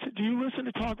should listen. Do you listen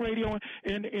to talk radio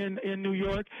in New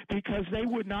York? Because they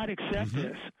would not accept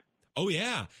this. Oh,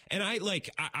 yeah. And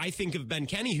I think of Ben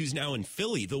Kenny, who's now in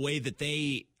Philly, the way that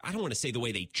I don't want to say the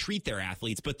way they treat their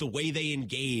athletes, but the way they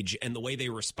engage and the way they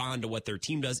respond to what their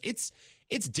team does. It's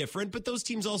different, but those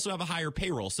teams also have a higher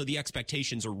payroll, so the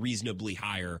expectations are reasonably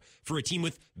higher for a team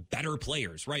with better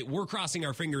players, right? We're crossing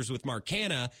our fingers with Mark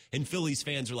Canha, and Phillies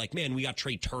fans are like, man, we got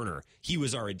Trey Turner. He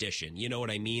was our addition. You know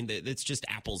what I mean? It's just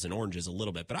apples and oranges a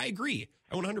little bit, but I agree.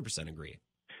 I 100% agree.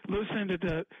 Listening to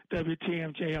the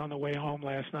WTMJ on the way home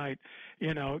last night,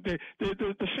 the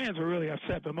fans were really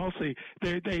upset, but mostly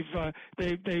they've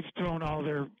thrown all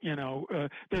their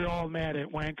they're all mad at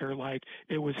Wanker like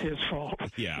it was his fault.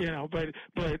 Yeah.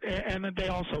 And then they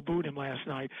also booed him last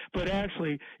night. But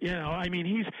actually, I mean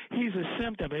he's a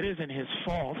symptom. It isn't his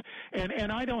fault.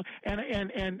 And I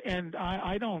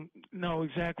don't know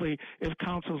exactly if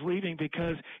Counsell's leaving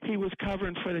because he was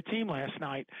covering for the team last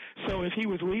night. So if he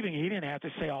was leaving, he didn't have to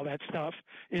say all that stuff,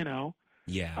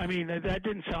 Yeah. I mean, that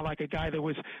didn't sound like a guy that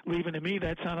was leaving to me.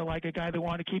 That sounded like a guy that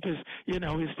wanted to keep his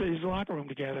locker room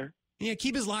together. Yeah,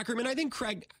 keep his locker room. And I think,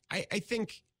 Craig, I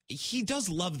think he does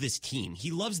love this team.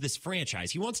 He loves this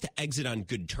franchise. He wants to exit on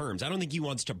good terms. I don't think he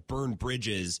wants to burn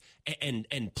bridges and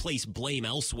place blame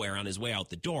elsewhere on his way out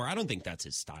the door. I don't think that's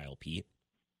his style, Pete.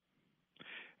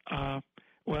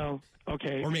 Well,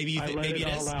 okay. Or maybe I let it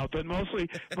all is. out, but mostly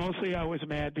I was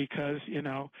mad because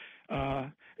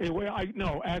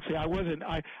actually, I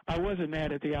wasn't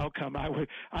mad at the outcome. I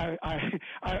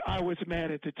was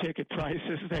mad at the ticket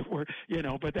prices that were,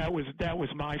 but that was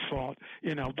my fault,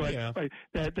 But, yeah. but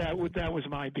that was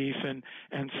my beef, and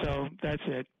so that's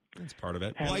it. That's part of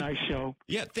it. Have a nice show.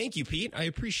 Yeah, thank you, Pete. I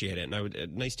appreciate it,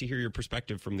 and nice to hear your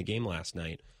perspective from the game last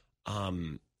night. I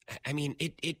mean,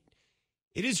 it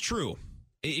is true.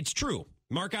 It's true.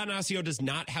 Mark Attanasio does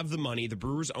not have the money. The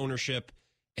Brewers' ownership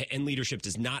and leadership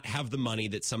does not have the money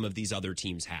that some of these other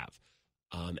teams have.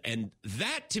 And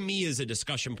that, to me, is a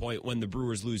discussion point when the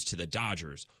Brewers lose to the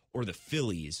Dodgers or the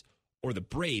Phillies or the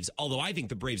Braves, although I think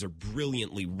the Braves are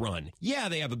brilliantly run. Yeah,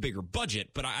 they have a bigger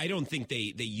budget, but I don't think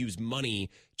they use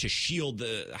money to shield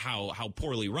how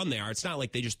poorly run they are. It's not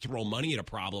like they just throw money at a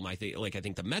problem, I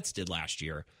think the Mets did last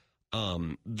year.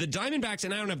 The Diamondbacks,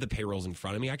 and I don't have the payrolls in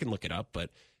front of me, I can look it up,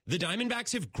 but the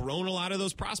Diamondbacks have grown a lot of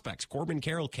those prospects. Corbin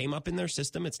Carroll came up in their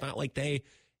system. It's not like they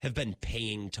have been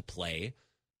paying to play.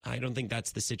 I don't think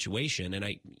that's the situation.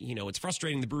 And it's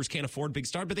frustrating the Brewers can't afford big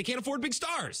stars, but they can't afford big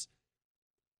stars.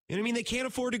 You know what I mean? They can't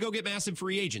afford to go get massive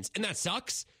free agents. And that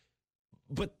sucks,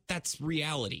 but that's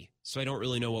reality. So I don't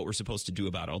really know what we're supposed to do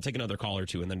about it. I'll take another call or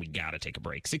two, and then we got to take a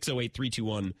break.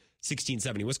 608-321-1670.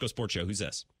 Wisco Sports Show. Who's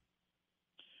this?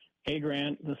 Hey,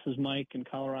 Grant, this is Mike in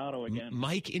Colorado again.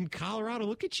 Mike in Colorado.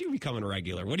 Look at you becoming a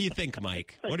regular. What do you think,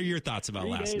 Mike? What are your thoughts about 3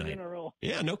 last days night? In a row.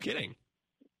 Yeah, no kidding.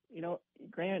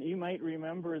 Grant, you might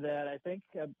remember that I think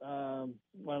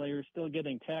while you were still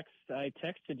getting texts, I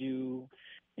texted you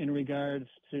in regards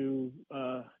to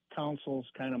Counsell's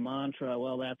kind of mantra,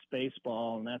 well, that's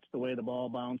baseball, and that's the way the ball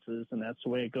bounces, and that's the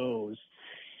way it goes.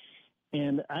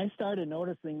 And I started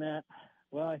noticing that,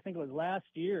 well, I think it was last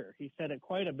year. He said it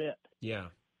quite a bit. Yeah.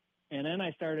 And then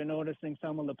I started noticing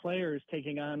some of the players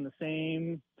taking on the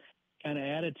same kind of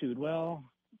attitude. Well,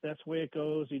 that's the way it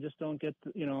goes. You just don't get,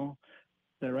 the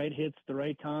right hits the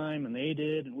right time, and they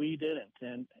did, and we didn't.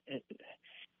 And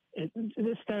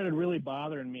it started really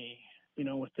bothering me,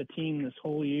 with the team this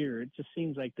whole year. It just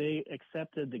seems like they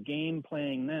accepted the game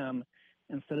playing them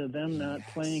instead of them not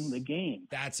playing the game.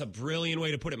 That's a brilliant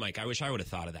way to put it, Mike. I wish I would have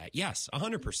thought of that. Yes,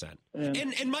 100%.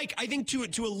 And Mike, I think to a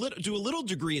little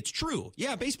degree, it's true.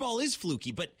 Yeah, baseball is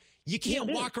fluky, but you can't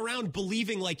walk around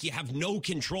believing like you have no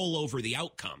control over the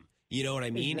outcome. You know what I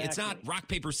mean? Exactly. It's not rock,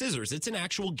 paper, scissors. It's an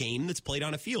actual game that's played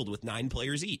on a field with 9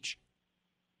 players each.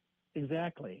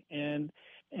 Exactly. And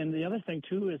the other thing,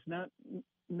 too, is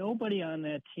nobody on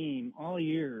that team all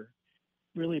year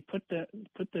really put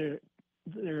their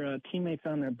teammates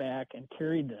on their back and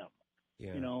carried them.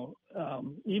 Yeah.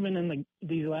 Even in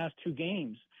these last 2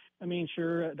 games. I mean,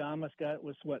 sure, Adames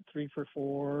was 3 for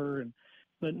 4,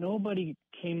 but nobody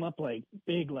came up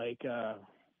big like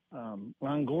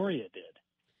Longoria did.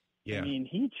 Yeah. I mean,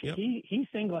 he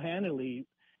single-handedly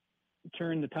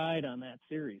turned the tide on that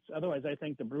series. Otherwise, I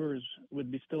think the Brewers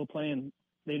would be still playing.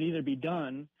 They'd either be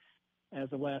done as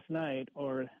of last night,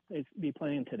 or they'd be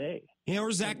playing today. Yeah,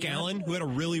 or Zach Gallen, who had a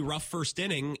really rough first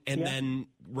inning and then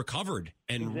recovered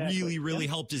and Exactly. really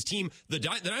helped his team. The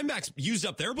Diamondbacks used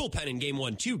up their bullpen in game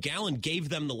 1 too. Gallen gave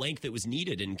them the length that was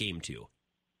needed in game 2.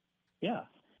 Yeah.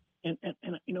 And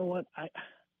you know what?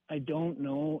 I don't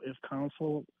know if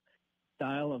Counsell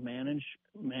style of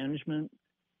management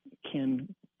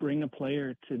can bring a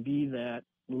player to be that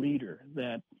leader,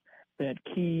 that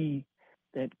key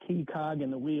cog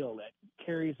in the wheel that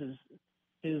carries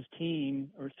his team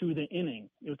or through the inning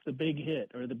with the big hit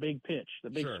or the big pitch, the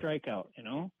big strikeout,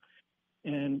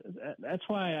 and that's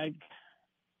why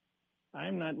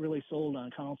I'm not really sold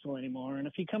on Counsell anymore. And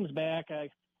if he comes back,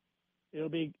 it'll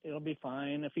be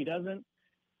fine. If he doesn't,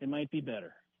 it might be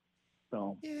better.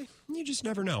 So yeah, you just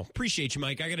never know. Appreciate you,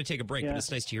 Mike. I got to take a break, but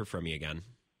it's nice to hear from you again.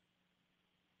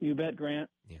 You bet, Grant.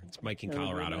 Yeah, it's Mike in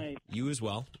Colorado. You as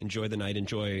well. Enjoy the night.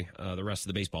 Enjoy the rest of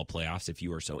the baseball playoffs if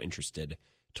you are so interested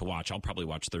to watch. I'll probably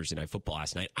watch Thursday Night Football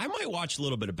last night. I might watch a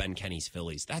little bit of Ben Kenny's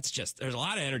Phillies. There's a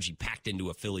lot of energy packed into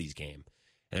a Phillies game.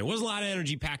 And there was a lot of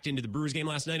energy packed into the Brewers game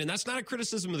last night, and that's not a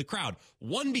criticism of the crowd.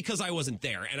 One, because I wasn't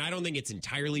there, and I don't think it's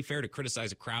entirely fair to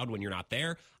criticize a crowd when you're not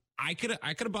there. I could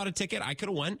have bought a ticket. I could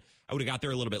have went. I would have got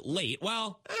there a little bit late.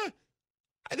 Well,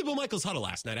 I did Bill Michaels' huddle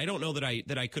last night. I don't know that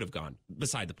I could have gone.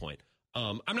 Beside the point.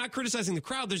 I'm not criticizing the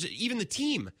crowd. There's even the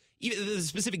team, even the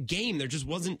specific game. There just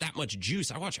wasn't that much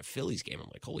juice. I watch a Phillies game. I'm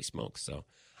like, holy smokes. So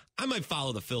I might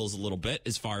follow the Phils a little bit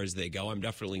as far as they go. I'm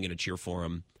definitely going to cheer for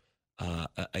them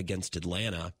against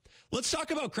Atlanta. Let's talk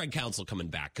about Craig Counsell coming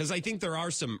back, because I think there are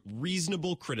some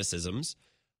reasonable criticisms.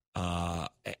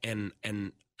 And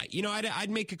I'd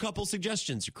make a couple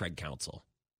suggestions to Craig Counsell.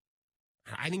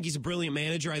 I think he's a brilliant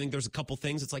manager. I think there's a couple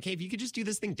things. It's like, hey, if you could just do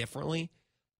this thing differently,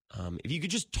 if you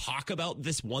could just talk about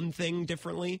this one thing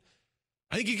differently,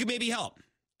 I think it could maybe help.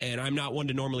 And I'm not one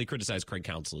to normally criticize Craig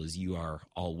Counsell, as you are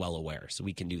all well aware. So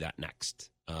we can do that next,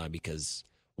 because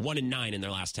 1-9 in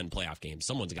their last 10 playoff games.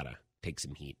 Someone's got to take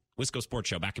some heat. Wisco Sports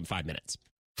Show, back in 5 minutes.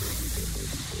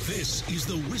 This is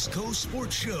the Wisco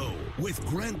Sports Show with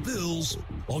Grant Bills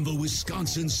on the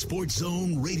Wisconsin Sports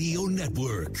Zone Radio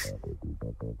Network.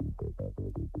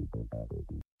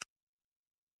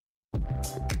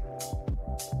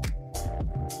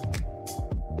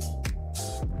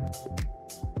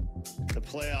 The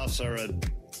playoffs are a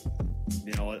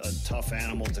tough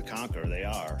animal to conquer. They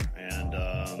are, and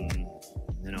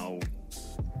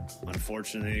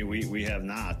unfortunately, we have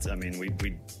not. I mean, we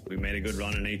made a good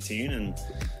run in 18, and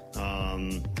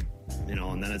and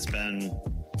then it's been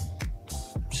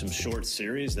some short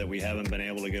series that we haven't been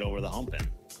able to get over the hump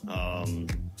in.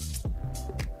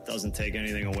 Doesn't take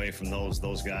anything away from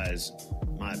those guys,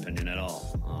 in my opinion, at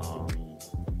all.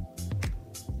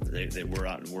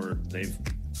 They've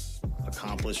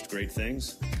accomplished great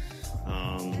things,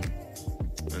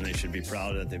 and they should be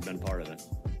proud that they've been part of it.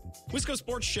 Wisco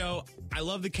Sports Show. I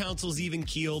love the Counsell's even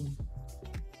keeled.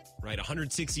 Right,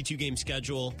 162 game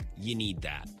schedule. You need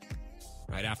that.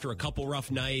 Right, after a couple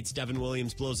rough nights, Devin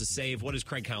Williams blows a save. What does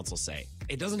Craig Counsell say?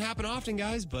 It doesn't happen often,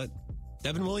 guys, but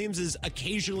Devin Williams is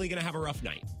occasionally going to have a rough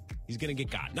night. He's going to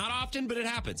get got. Not often, but it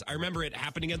happens. I remember it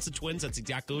happened against the Twins. That's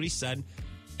exactly what he said.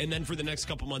 And then for the next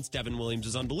couple months, Devin Williams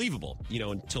is unbelievable,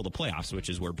 until the playoffs, which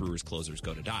is where Brewers closers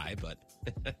go to die. But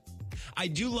I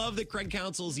do love that Craig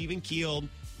Counsell is even keeled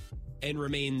and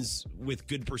remains with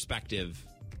good perspective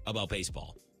about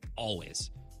baseball.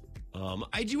 Always.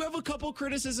 I do have a couple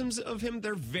criticisms of him.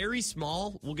 They're very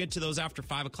small. We'll get to those after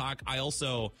 5 o'clock. I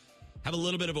also have a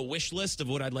little bit of a wish list of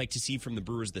what I'd like to see from the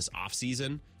Brewers this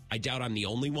offseason. I doubt I'm the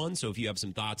only one. So if you have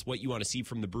some thoughts, what you want to see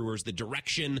from the Brewers, the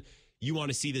direction you want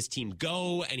to see this team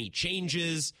go, any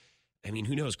changes. I mean,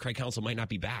 who knows? Craig Counsell might not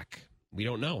be back. We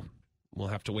don't know. We'll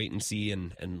have to wait and see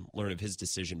and learn of his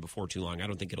decision before too long. I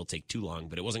don't think it'll take too long,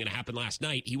 but it wasn't going to happen last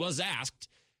night. He was asked.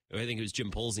 I think it was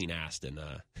Jim Polzine asked, and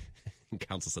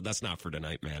Counsell said, that's not for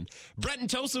tonight, man. Brett and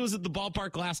Tosa was at the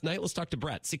ballpark last night. Let's talk to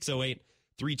Brett,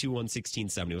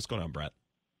 608-321-1670. What's going on, Brett?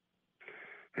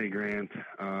 Hey, Grant.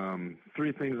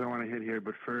 3 things I want to hit here,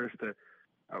 but first,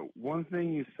 one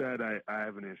thing you said I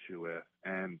have an issue with,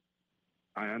 and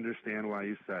I understand why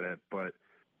you said it, but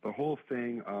the whole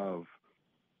thing of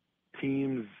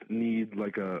teams need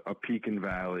like a peak and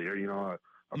valley, or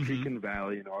a peak and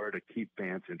valley in order to keep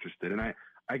fans interested. And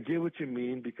I get what you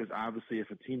mean, because obviously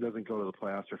if a team doesn't go to the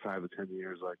playoffs for 5 to 10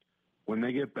 years, like when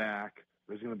they get back,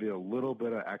 there's going to be a little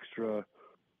bit of extra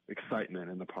excitement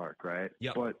in the park, right?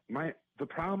 Yep. But the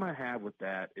problem I have with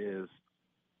that is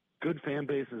good fan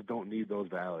bases don't need those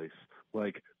valleys.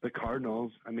 Like the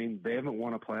Cardinals, I mean, they haven't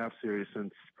won a playoff series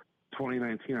since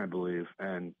 2019, I believe,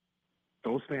 and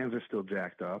those fans are still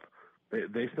jacked up.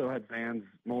 They still had fans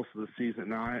most of the season.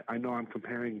 Now, I know I'm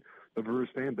comparing the Brewers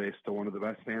fan base to one of the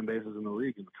best fan bases in the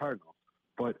league in the Cardinals,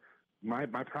 but my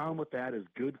problem with that is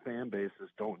good fan bases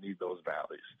don't need those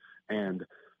valleys. And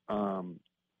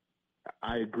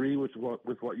I agree with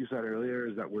what you said earlier,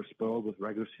 is that we're spoiled with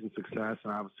regular season success,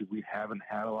 and obviously we haven't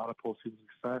had a lot of postseason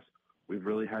success. We've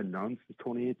really had none since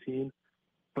 2018.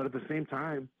 But at the same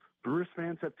time, Brewers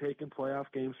fans have taken playoff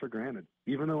games for granted,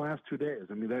 even the last 2 days.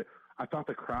 I mean, I thought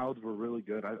the crowds were really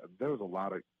good. There was a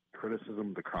lot of criticism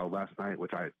of the crowd last night,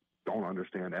 which I don't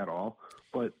understand at all.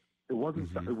 But it wasn't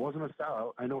a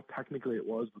sellout. I know technically it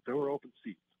was, but there were open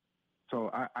seats.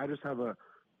 So I just have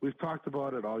we've talked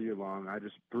about it all year long.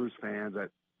 Brewers fans,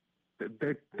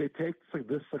 they take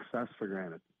this success for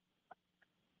granted.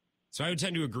 So I would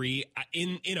tend to agree.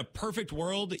 In a perfect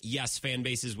world, yes, fan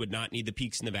bases would not need the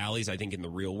peaks and the valleys. I think in the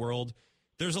real world,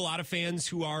 there's a lot of fans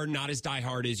who are not as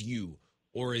diehard as you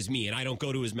or as me, and I don't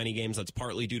go to as many games. That's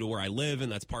partly due to where I live,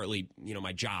 and that's partly,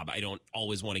 my job. I don't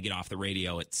always want to get off the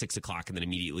radio at 6 o'clock and then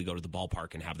immediately go to the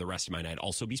ballpark and have the rest of my night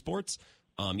also be sports,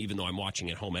 even though I'm watching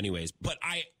at home anyways. But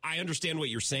I understand what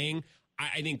you're saying.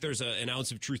 I think there's an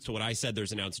ounce of truth to what I said.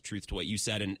 There's an ounce of truth to what you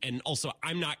said, and also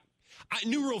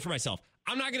new rule for myself.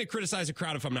 I'm not going to criticize a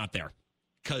crowd if I'm not there,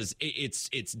 because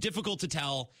it's difficult to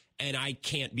tell, and I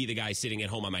can't be the guy sitting at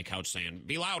home on my couch saying,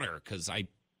 be louder, because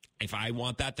if I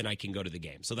want that, then I can go to the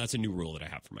game. So that's a new rule that I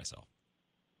have for myself.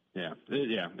 Yeah,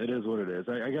 it is what it is.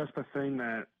 I guess the thing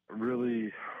that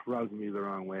really rubbed me the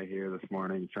wrong way here this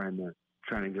morning, trying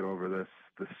to get over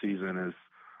this season is,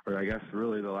 or I guess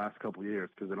really the last couple of years,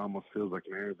 because it almost feels like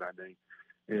an era's ending,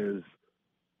 is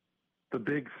the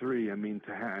big three. I mean,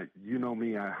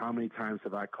 me, how many times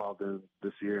have I called in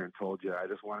this year and told you I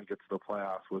just want to get to the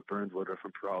playoffs with Burns, Woodruff,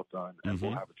 and Peralta, and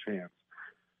we'll have a chance.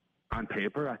 On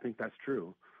paper, I think that's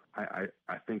true. I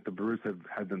think the Brewers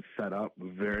have been set up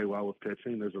very well with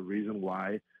pitching. There's a reason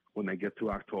why when they get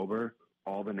to October,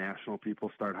 all the national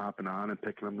people start hopping on and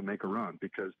picking them to make a run,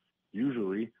 because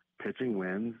usually pitching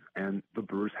wins, and the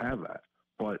Brewers have that.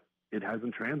 But it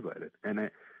hasn't translated.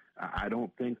 And I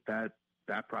don't think that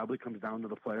probably comes down to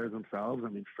the players themselves. I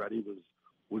mean, Freddie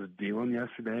was dealing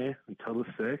yesterday until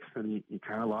the 6th, and he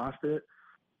kind of lost it.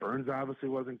 Burns obviously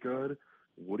wasn't good.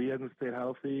 Woody hasn't stayed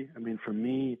healthy. I mean, for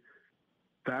me,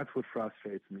 that's what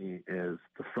frustrates me, is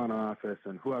the front office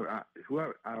and whoever.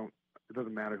 It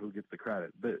doesn't matter who gets the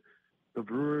credit. The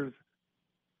Brewers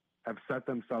have set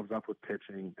themselves up with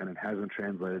pitching, and it hasn't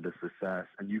translated to success.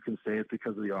 And you can say it's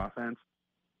because of the offense.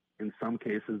 In some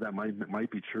cases, that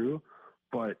might be true,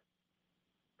 but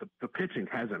the pitching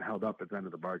hasn't held up at the end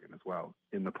of the bargain as well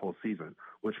in the postseason,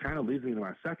 which kind of leads me to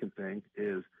my second thing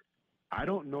is I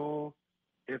don't know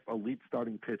if elite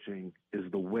starting pitching is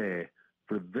the way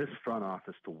for this front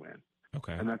office to win.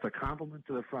 Okay. And that's a compliment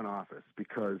to the front office,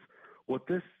 because what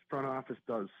this front office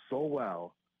does so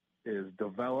well is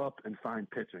develop and find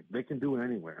pitching. They can do it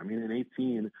anywhere. I mean, in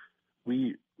 18,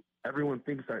 everyone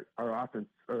thinks that our offense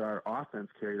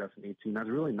carried us in 18. That's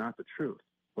really not the truth.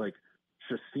 Like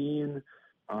Chacin,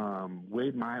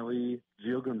 Wade Miley,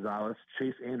 Gio Gonzalez,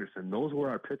 Chase Anderson, those were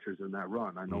our pitchers in that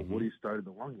run. I know Woody started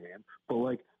the one game,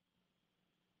 but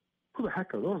who the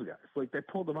heck are those guys? They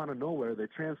pulled them out of nowhere. They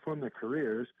transformed their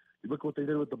careers. You look what they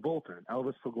did with the bullpen: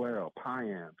 Elvis Figueroa,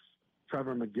 Piamps,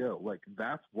 Trevor McGill.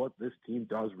 That's what this team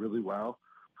does really well.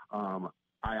 I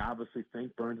obviously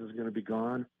think Burns is going to be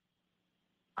gone.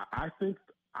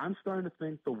 I'm starting to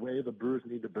think the way the Brewers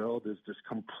need to build is just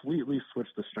completely switch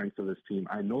the strength of this team.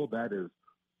 I know that is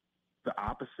the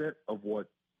opposite of what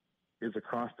is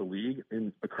across the league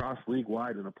and across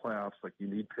league-wide in the playoffs. You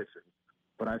need pitching.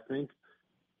 But I think,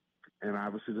 and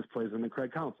obviously this plays into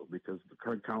Craig Counsell, because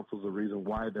Craig Counsell is the reason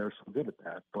why they're so good at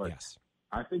that. But yes.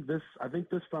 I think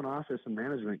this front office and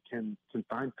management can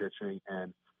find pitching,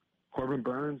 and Corbin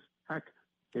Burns, heck,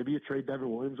 maybe you trade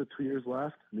Devin Williams with 2 years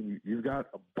left. I mean, you've got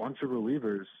a bunch of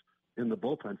relievers in the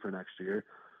bullpen for next year.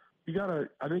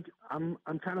 I think I'm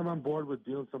kind of on board with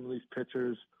dealing some of these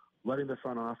pitchers, letting the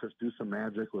front office do some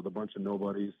magic with a bunch of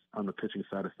nobodies on the pitching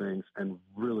side of things, and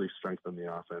really strengthen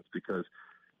the offense, because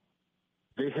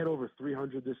they hit over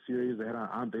 300 this series. They had an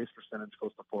on-base percentage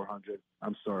close to 400.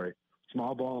 I'm sorry.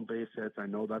 Small ball and base hits, I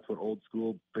know that's what old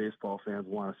school baseball fans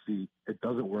want to see. It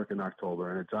doesn't work in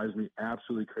October, and it drives me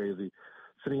absolutely crazy.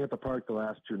 Sitting at the park the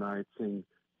last 2 nights seeing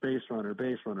base runner,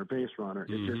 base runner, base runner,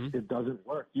 it doesn't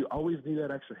work. You always need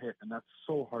that extra hit, and that's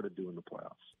so hard to do in the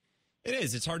playoffs. It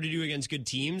is. It's hard to do against good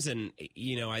teams, and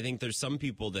I think there's some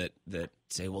people that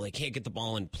say, well, they can't get the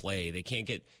ball in play. They can't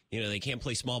get, they can't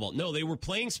play small ball. No, they were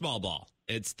playing small ball.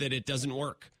 It's that it doesn't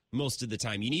work. most of the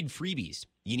time. You need freebies.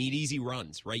 You need easy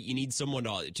runs, right? You need someone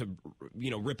to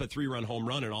rip a 3-run home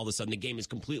run, and all of a sudden the game is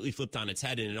completely flipped on its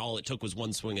head, and all it took was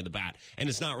one swing of the bat. And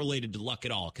it's not related to luck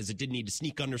at all, because it didn't need to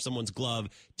sneak under someone's glove,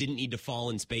 didn't need to fall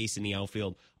in space in the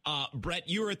outfield. Brett,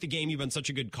 you were at the game. You've been such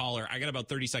a good caller. I got about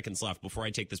 30 seconds left before I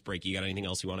take this break. You got anything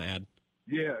else you want to add?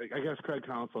 Yeah, I guess Craig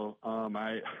Counsell.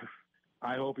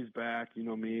 I hope he's back. You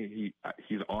know me.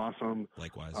 He's awesome.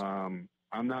 Likewise.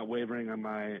 I'm not wavering on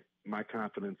my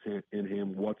confidence in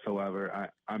him whatsoever.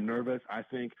 I'm nervous. I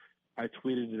think I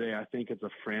tweeted today. I think it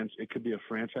could be a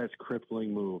franchise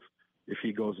crippling move if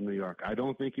he goes to New York. I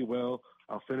don't think he will.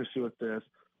 I'll finish it with this.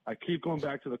 I keep going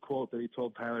back to the quote that he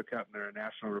told Tyler Kepner, a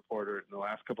national reporter, in the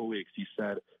last couple of weeks. He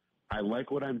said, "I like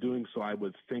what I'm doing, so I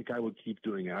would think I would keep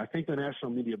doing it." I think the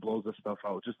national media blows this stuff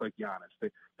out, just like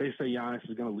Giannis. They say Giannis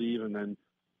is going to leave, and then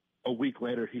a week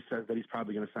later he says that he's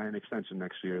probably going to sign an extension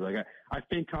next year. Like I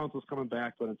think Counsell's coming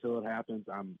back, but until it happens,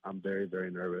 I'm very, very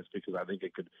nervous, because I think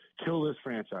it could kill this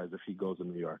franchise if he goes to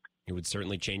New York. It would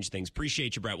certainly change things.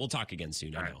 Appreciate you, Brett. We'll talk again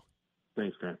soon. I know.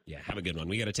 Thanks, Grant. Yeah, have a good one.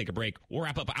 We got to take a break. We'll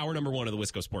wrap up hour number 1 of the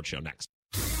Wisco Sports Show next.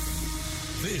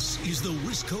 This is the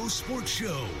Wisco Sports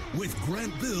Show with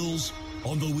Grant Bills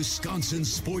on the Wisconsin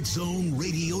Sports Zone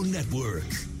Radio Network.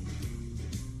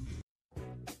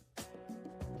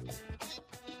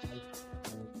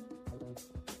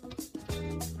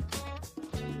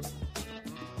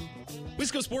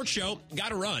 Wisco Sports Show, got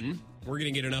to run. We're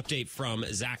going to get an update from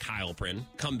Zach Heilprin.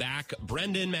 Come back.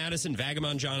 Brendan, Madison,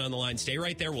 Vagabond John on the line. Stay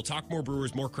right there. We'll talk more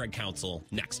Brewers, more Craig Counsell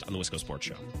next on the Wisco Sports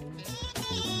Show.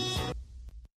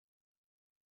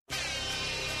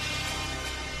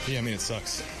 Yeah, I mean, it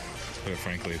sucks. To put it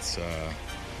frankly, it's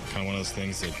kind of one of those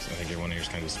things that I think everyone here is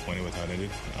kind of disappointed with how it ended.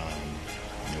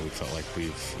 We felt like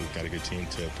we've got a good team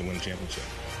to win a championship.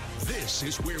 This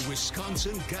is where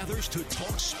Wisconsin gathers to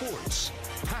talk sports.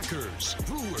 Packers,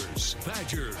 Brewers,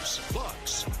 Badgers,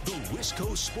 Bucks. The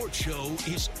Wisco Sports Show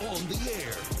is on the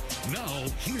air. Now,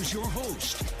 here's your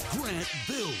host, Grant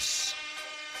Bills.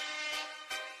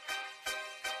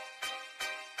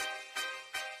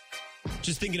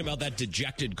 Just thinking about that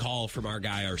dejected call from our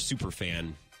guy, our super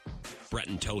fan,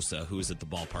 Bretton Tosa, who was at the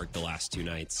ballpark the last 2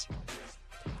 nights.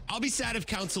 I'll be sad if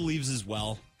Counsell leaves as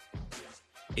well.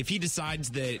 If he decides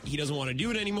that he doesn't want to do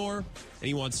it anymore and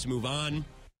he wants to move on,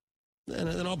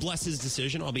 then I'll bless his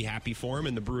decision. I'll be happy for him,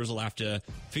 and the Brewers will have to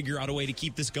figure out a way to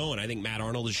keep this going. I think Matt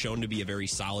Arnold has shown to be a very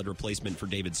solid replacement for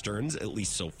David Stearns, at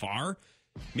least so far.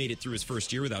 Made it through his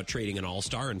first year without trading an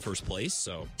all-star in first place,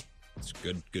 so it's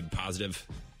good positive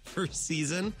first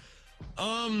season.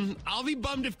 I'll be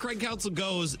bummed if Craig Counsell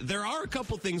goes. There are a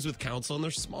couple things with Counsell, and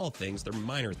they're small things. They're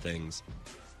minor things,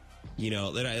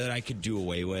 that I could do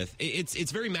away with.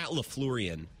 It's very Matt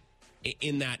LaFleurian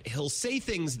in that he'll say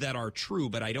things that are true,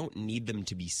 but I don't need them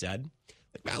to be said.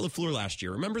 Like Matt LaFleur last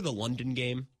year. Remember the London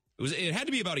game? It had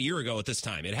to be about a year ago at this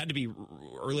time. It had to be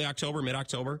early October,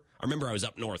 mid-October. I remember I was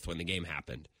up north when the game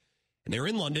happened. And they were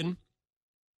in London.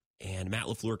 And Matt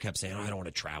LaFleur kept saying, I don't want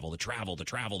to travel, the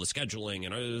scheduling,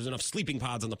 and there's enough sleeping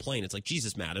pods on the plane. It's like,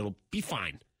 Jesus, Matt, it'll be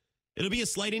fine. It'll be a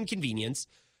slight inconvenience.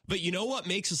 But you know what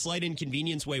makes a slight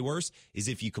inconvenience way worse is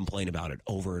if you complain about it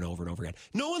over and over and over again.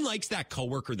 No one likes that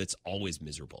coworker that's always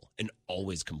miserable and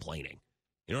always complaining.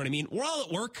 You know what I mean? We're all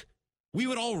at work. We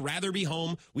would all rather be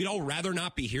home. We'd all rather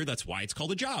not be here. That's why it's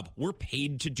called a job. We're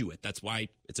paid to do it. That's why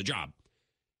it's a job.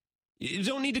 You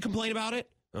don't need to complain about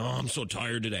it. Oh, I'm so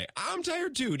tired today. I'm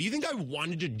tired too. Do you think I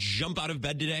wanted to jump out of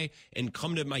bed today and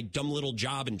come to my dumb little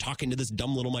job and talk into this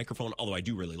dumb little microphone? Although I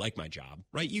do really like my job,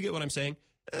 right? You get what I'm saying?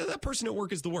 That person at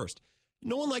work is the worst.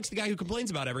 No one likes the guy who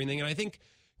complains about everything. And I think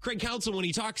Craig Counsell, when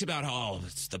he talks about,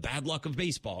 it's the bad luck of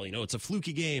baseball, it's a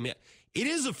fluky game. It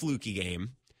is a fluky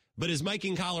game. But as Mike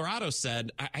in Colorado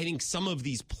said, I think some of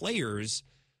these players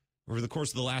over the course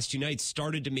of the last 2 nights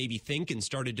started to maybe think and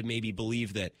started to maybe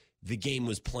believe that the game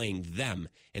was playing them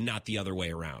and not the other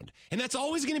way around. And that's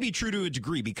always going to be true to a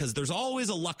degree because there's always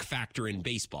a luck factor in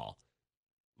baseball.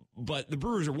 But the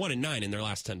Brewers are 1-9 in their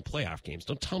last 10 playoff games.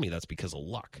 Don't tell me that's because of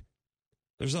luck.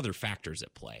 There's other factors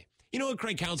at play. You know what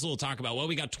Craig Counsell will talk about? Well,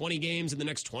 we got 20 games in the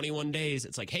next 21 days.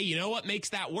 It's like, hey, you know what makes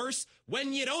that worse?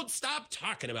 When you don't stop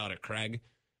talking about it, Craig.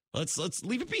 Let's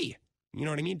leave it be. You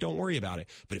know what I mean? Don't worry about it.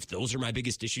 But if those are my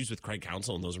biggest issues with Craig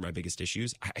Counsell and those are my biggest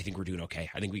issues, I think we're doing okay.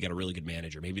 I think we got a really good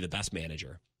manager, maybe the best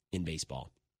manager in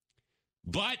baseball.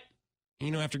 But,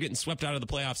 after getting swept out of the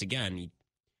playoffs again,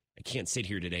 I can't sit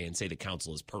here today and say that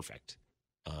Counsell is perfect.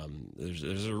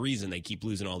 There's a reason they keep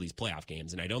losing all these playoff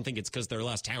games, and I don't think it's because they're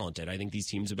less talented. I think these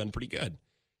teams have been pretty good.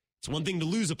 It's one thing to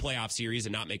lose a playoff series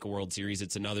and not make a World Series.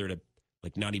 It's another to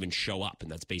like not even show up,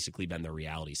 and that's basically been their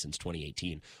reality since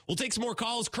 2018. We'll take some more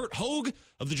calls. Curt Hogg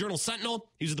of the Journal-Sentinel.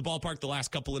 He was at the ballpark the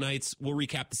last couple of nights. We'll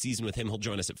recap the season with him. He'll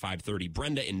join us at 5:30.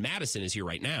 Brenda in Madison is here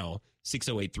right now,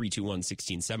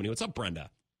 608-321-1670. What's up, Brenda?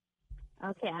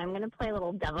 Okay, I'm going to play a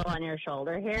little devil on your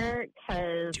shoulder here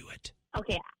because... Do it.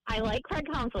 Okay, I like Craig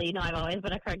Counsell. You know, I've always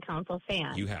been a Craig Counsell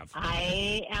fan. You have.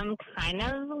 I am kind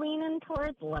of leaning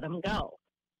towards let him go.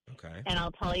 Okay. And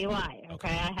I'll tell you why. Okay,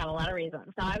 I have a lot of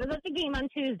reasons. Now, I was at the game on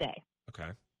Tuesday. Okay.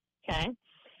 Okay.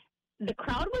 The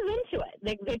crowd was into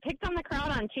it. They picked on the crowd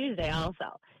on Tuesday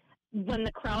also. When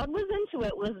the crowd was into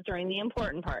it was during the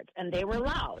important parts, and they were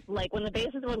loud. Like when the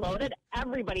bases were loaded,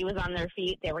 everybody was on their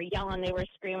feet. They were yelling, they were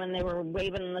screaming, they were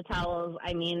waving the towels.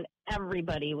 I mean,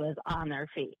 everybody was on their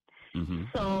feet. Mm-hmm.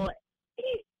 So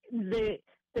the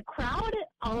crowd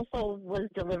also was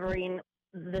delivering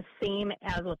the same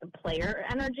as what the player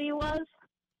energy was.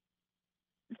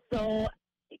 So,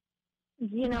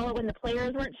 you know, when the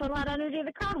players weren't showing a lot of energy,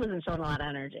 the crowd wasn't showing a lot of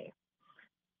energy.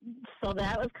 So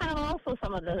that was kind of also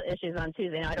some of the issues on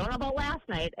Tuesday. Now, I don't know about last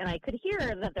night, and I could hear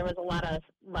that there was a lot of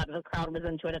the crowd was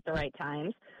into it at the right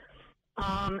times.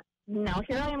 Now,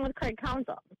 here I am with Craig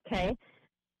Counsell, okay?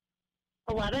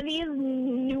 A lot of these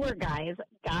newer guys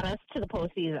got us to the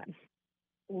postseason.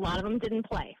 A lot of them didn't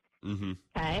play. Mm-hmm.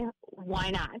 Okay? Why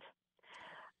not?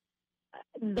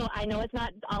 Though I know it's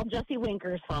not all Jesse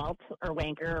Winker's fault, or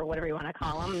Wanker, or whatever you want to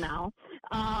call him now.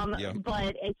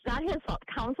 But it's not his fault.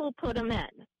 Counsell put him in.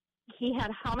 He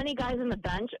had how many guys in the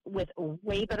bench with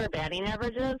way better batting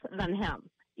averages than him?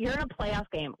 You're in a playoff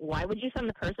game. Why would you send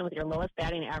the person with your lowest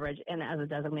batting average in as a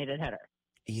designated hitter?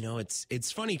 You know,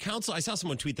 it's funny. Counsell, I saw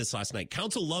someone tweet this last night.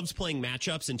 Counsell loves playing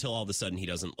matchups until all of a sudden he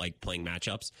doesn't like playing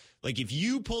matchups. Like if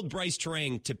you pulled Bryce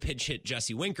Terang to pitch hit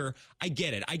Jesse Winker, I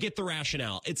get it. I get the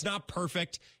rationale. It's not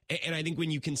perfect. And I think when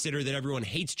you consider that everyone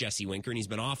hates Jesse Winker and he's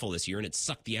been awful this year and it's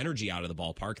sucked the energy out of the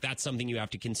ballpark, that's something you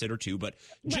have to consider too. But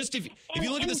just if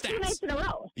you look at the stats. 2 nights in a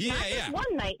row. Yeah, not yeah. Just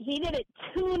one night. He did it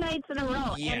 2 nights in a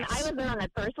row. Yes. And I was there on the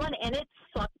first one, and it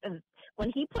sucked. When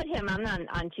he put him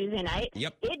on Tuesday night,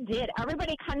 Yep. It did.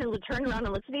 Everybody kind of turned around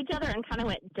and looked at each other and kind of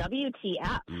went,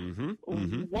 WTF? Mm-hmm,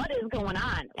 mm-hmm. What is going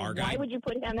on? Why would you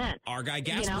put him in? Our guy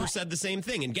Gasper said the same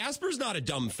thing. And Gasper's not a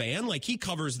dumb fan. Like, he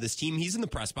covers this team. He's in the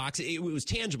press box. It was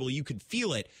tangible. You could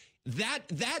feel it.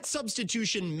 That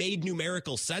substitution made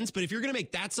numerical sense, but if you're going to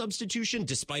make that substitution,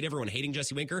 despite everyone hating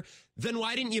Jesse Winker, then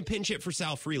why didn't you pinch hit for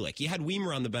Sal Frelick? You had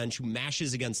Weimer on the bench who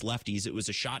mashes against lefties. It was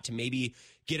a shot to maybe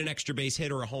get an extra base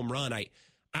hit or a home run.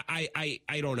 I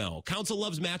don't know. Counsell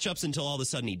loves matchups until all of a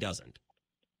sudden he doesn't.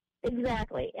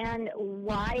 Exactly. And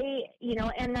why,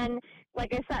 and then,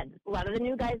 like I said, a lot of the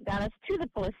new guys got us to the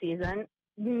postseason.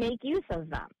 Make use of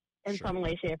them in some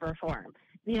way, shape, or form.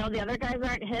 The other guys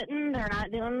aren't hitting, they're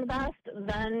not doing the best,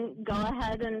 then go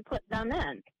ahead and put them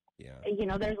in. Yeah.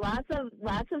 There's lots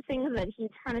of things that he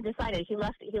kind of decided. He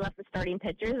left the starting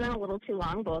pitchers in a little too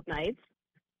long both nights.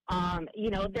 There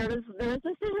was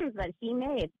decisions that he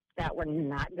made that were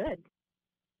not good.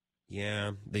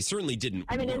 Yeah, they certainly didn't.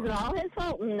 I mean, is it all his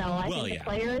fault? No, I think yeah. the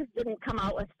players didn't come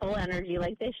out with full energy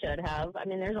like they should have. I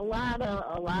mean, there's a lot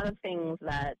of things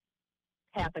that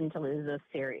happened to lose this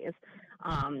series.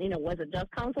 Was it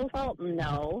just Counsell's fault?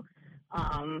 No.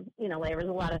 There was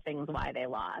a lot of things why they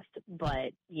lost,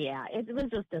 but yeah, it was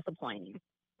just disappointing.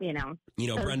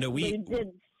 Brenda, we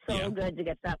did good to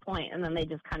get to that point, and then they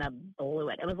just kind of blew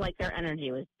it. It was like their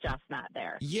energy was just not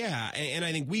there. Yeah, and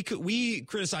I think we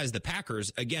criticize the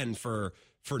Packers again for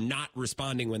not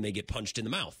responding when they get punched in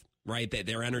the mouth. Right, that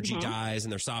their energy dies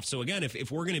and they're soft. So again,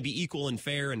 if we're going to be equal and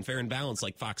fair and balanced,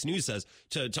 like Fox News says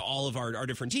to all of our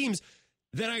different teams,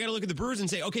 then I got to look at the Brewers and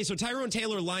say, okay, so Tyrone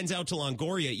Taylor lines out to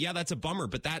Longoria. Yeah, that's a bummer,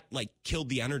 but that killed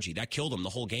the energy. That killed them the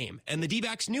whole game. And the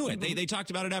D-backs knew it. They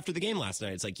talked about it after the game last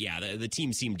night. It's like, yeah, the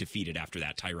team seemed defeated after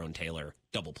that Tyrone Taylor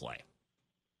double play.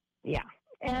 Yeah.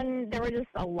 And there were just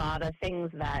a lot of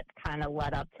things that kind of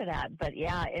led up to that. But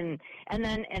yeah, and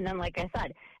then like I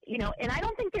said, and I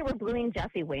don't think they were booing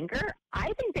Jesse Winker.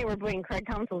 I think they were booing Craig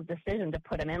Counsell's decision to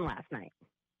put him in last night.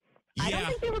 Yeah. I don't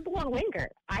think they were booing Winker.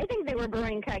 I think they were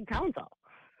booing Craig Counsell.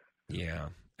 Yeah.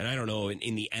 And I don't know,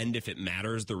 in the end, if it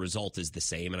matters, the result is the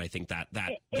same. And I think that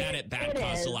at bat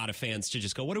caused a lot of fans to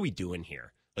just go, what are we doing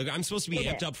here? Like, I'm supposed to be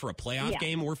amped up for a playoff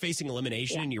game. We're facing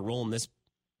elimination, and you're rolling this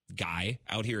guy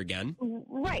out here again.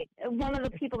 Right. One of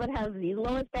the people that has the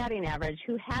lowest batting average,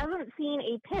 who hasn't seen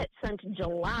a pitch since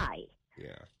July.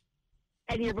 Yeah.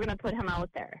 And you're going to put him out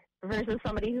there versus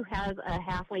somebody who has a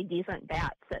halfway decent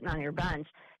bat sitting on your bench.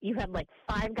 You have like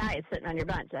 5 guys sitting on your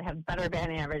bench that have better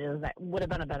batting averages that would have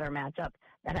been a better matchup,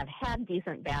 that have had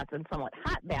decent bats and somewhat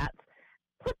hot bats.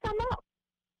 Put them up.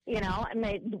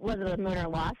 Was it a win or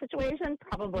loss situation?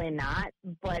 Probably not.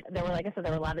 But there were, like I said,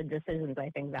 there were a lot of decisions I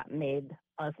think that made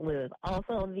us lose.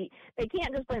 Also, they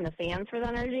can't just blame the fans for the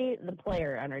energy. The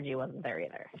player energy wasn't there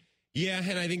either. Yeah,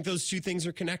 and I think those two things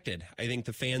are connected. I think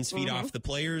the fans feed off the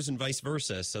players and vice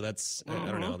versa. So that's, I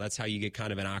don't know, that's how you get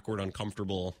kind of an awkward,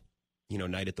 uncomfortable,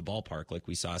 night at the ballpark like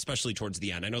we saw, especially towards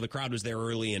the end. I know the crowd was there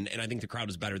early, and I think the crowd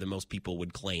was better than most people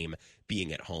would claim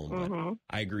being at home.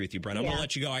 But I agree with you, Brent. I'm going to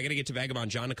let you go. I got to get to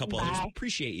Vagabond John in a couple others.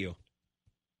 Appreciate you.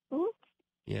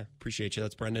 Yeah, appreciate you.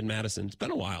 That's Brendan Madison. It's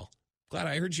been a while. Glad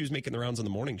I heard she was making the rounds on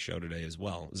the morning show today as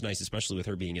well. It was nice, especially with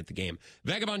her being at the game.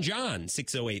 Vagabond John,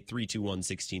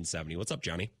 608-321-1670. What's up,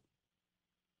 Johnny?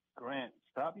 Grant,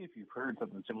 stop me if you've heard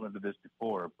something similar to this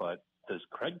before, but does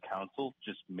Craig Counsell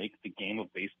just make the game of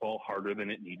baseball harder than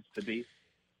it needs to be?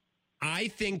 I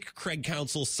think Craig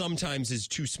Counsell sometimes is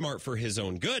too smart for his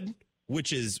own good,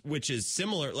 which is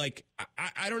similar. Like,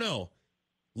 I don't know.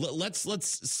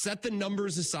 Let's set the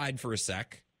numbers aside for a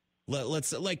sec.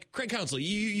 Let's like Craig Counsell.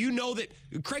 You know that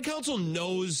Craig Counsell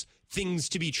knows things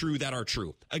to be true that are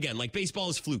true. Again, like baseball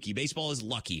is fluky. Baseball is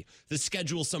lucky. The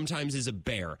schedule sometimes is a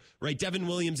bear, right? Devin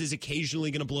Williams is occasionally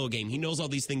going to blow a game. He knows all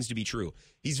these things to be true.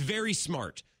 He's very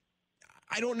smart.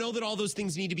 I don't know that all those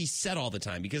things need to be said all the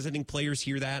time because I think players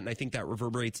hear that and I think that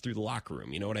reverberates through the locker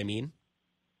room. You know what I mean?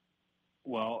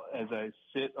 Well, as I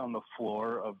sit on the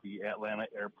floor of the Atlanta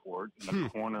airport in the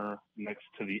corner next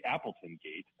to the Appleton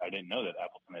gate, I didn't know that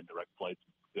Appleton had direct flights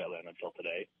to Atlanta until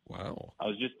today. Wow. I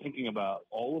was just thinking about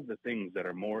all of the things that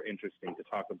are more interesting to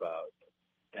talk about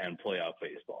than playoff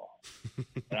baseball.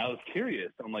 And I was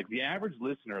curious. I'm like, the average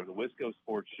listener of the Wisco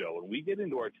Sports Show, when we get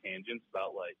into our tangents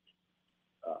about like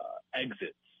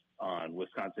exits on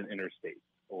Wisconsin Interstate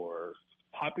or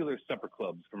popular supper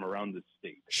clubs from around the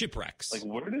state. Shipwrecks. Like,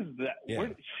 where does that,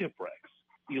 shipwrecks,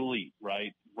 elite,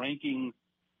 right? Ranking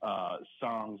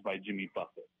songs by Jimmy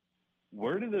Buffett.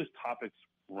 Where do those topics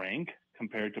rank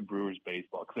compared to Brewers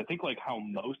baseball? Because I think like how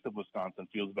most of Wisconsin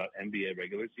feels about NBA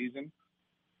regular season,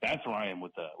 that's where I am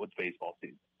with baseball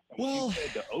season. And what you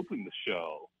said to open the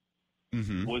show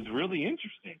was really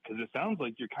interesting because it sounds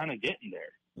like you're kind of getting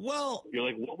there. Well, you're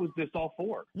like, what was this all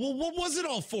for? Well, what was it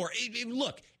all for?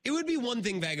 Look, it would be one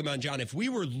thing, Vagabond John, if we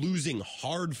were losing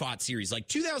hard-fought series like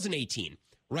 2018,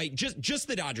 right? Just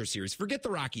the Dodgers series. Forget the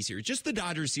Rocky series. Just the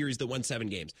Dodgers series that won 7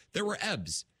 games. There were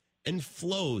ebbs and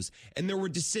flows, and there were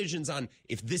decisions on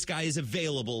if this guy is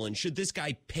available and should this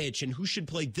guy pitch and who should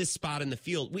play this spot in the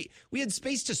field. We had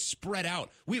space to spread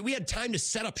out. We had time to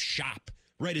set up shop,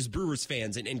 right, as Brewers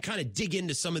fans and kind of dig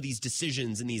into some of these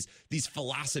decisions and these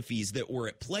philosophies that were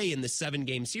at play in the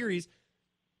 7-game series.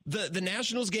 The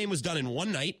Nationals game was done in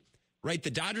one night, right?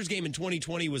 The Dodgers game in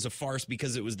 2020 was a farce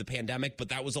because it was the pandemic, but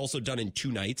that was also done in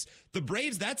 2 nights. The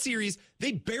Braves, that series,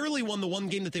 they barely won the one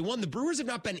game that they won. The Brewers have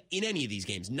not been in any of these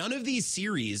games. None of these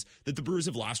series that the Brewers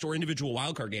have lost or individual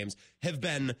wildcard games have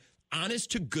been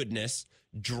honest to goodness,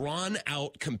 drawn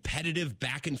out, competitive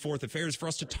back and forth affairs for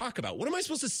us to talk about. What am I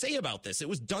supposed to say about this? It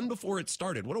was done before it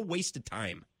started. What a waste of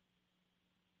time.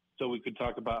 So we could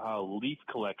talk about how leaf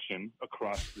collection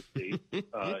across the state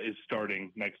is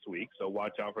starting next week. So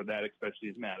watch out for that, especially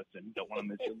as Madison. Don't want to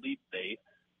miss your leaf day.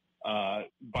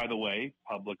 By the way,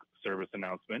 public service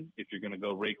announcement. If you're going to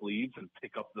go rake leaves and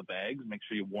pick up the bags, make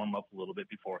sure you warm up a little bit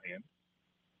beforehand.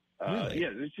 Really? Yeah,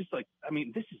 it's just like, I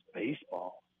mean, this is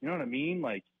baseball. You know what I mean?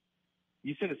 Like,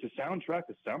 you said it's a soundtrack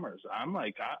to summers. I'm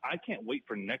like, I can't wait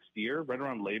for next year, right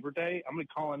around Labor Day. I'm going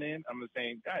to call in. I'm going to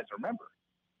say, guys, remember,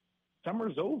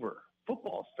 summer's over.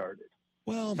 Football started.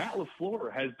 Well, Matt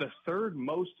LaFleur has the 3rd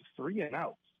most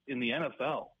 3-and-outs in the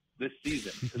NFL this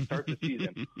season to start the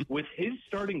season with his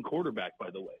starting quarterback, by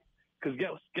the way. Because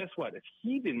guess what? If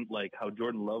he didn't like how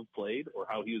Jordan Love played or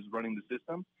how he was running the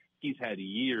system, he's had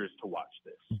years to watch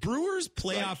this. Brewers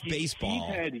playoff baseball.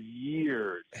 He's had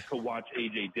years to watch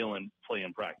A.J. Dillon play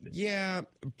in practice. Yeah.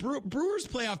 Brewers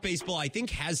playoff baseball, I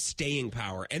think, has staying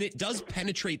power, and it does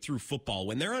penetrate through football.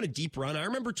 When they're on a deep run, I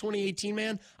remember 2018,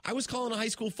 man, I was calling a high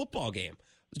school football game.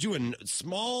 I was doing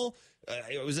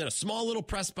it was in a small little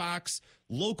press box,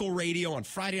 local radio on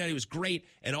Friday night. It was great.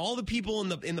 And all the people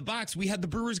in the box, we had the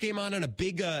Brewers game on a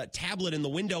big tablet in the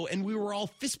window, and we were all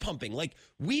fist pumping. Like,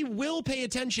 we will pay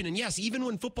attention. And yes, even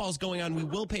when football's going on, we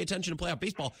will pay attention to playoff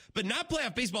baseball, but not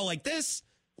playoff baseball like this.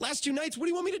 Last 2 nights, what do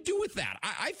you want me to do with that?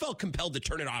 I felt compelled to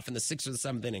turn it off in the 6th or the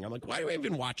 7th inning. I'm like, why am I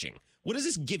even watching? What is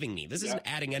this giving me? This isn't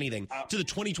adding anything to the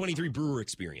 2023 Brewer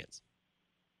experience.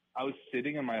 I was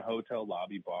sitting in my hotel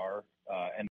lobby bar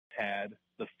and had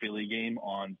the Philly game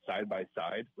on side by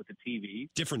side with the TV.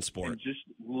 Different sport. And just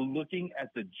looking at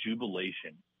the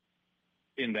jubilation.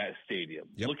 in that stadium.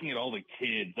 Yep. Looking at all the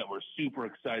kids that were super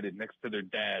excited next to their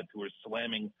dads who were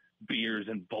slamming beers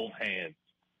in both hands.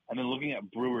 And then looking at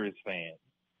Brewers fans,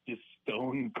 just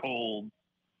stone cold,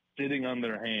 sitting on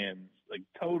their hands, like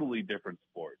totally different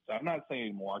sports. I'm not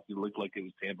saying Milwaukee looked like it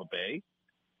was Tampa Bay,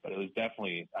 but it was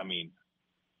definitely, I mean,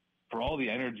 for all the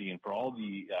energy and for all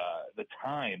the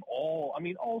time,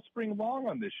 all spring long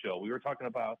on this show, we were talking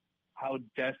about how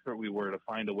desperate we were to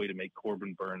find a way to make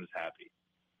Corbin Burns happy.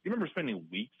 You remember spending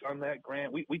weeks on that,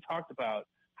 Grant? We talked about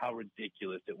how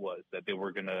ridiculous it was that they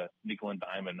were going to nickel and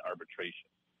dime in arbitration.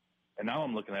 And now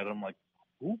I'm looking at it, I'm like,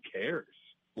 who cares?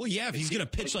 Well, yeah, if he's going to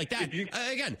pitch like that.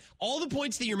 Again, all the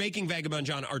points that you're making, Vagabond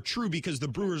John, are true because the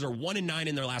Brewers are 1-9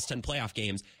 in their last 10 playoff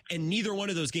games, and neither one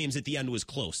of those games at the end was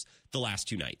close the last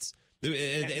two nights.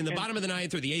 In the bottom of the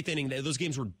ninth or the eighth inning, those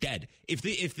games were dead. If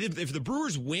the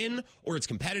Brewers win or it's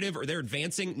competitive or they're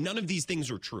advancing, none of these things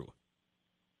are true.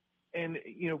 And,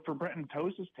 for Brenton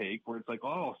Toast's take, where it's like,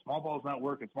 oh, small ball's not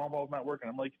working,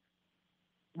 I'm like,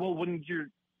 well, when you're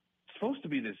supposed to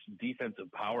be this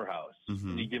defensive powerhouse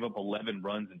and you give up 11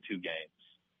 runs in 2 games,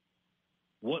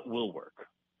 what will work?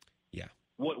 Yeah.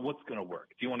 What's going to work?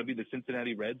 Do you want to be the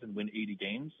Cincinnati Reds and win 80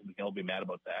 games? We can all be mad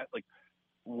about that. Like,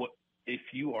 what if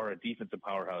you are a defensive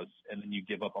powerhouse and then you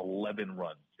give up 11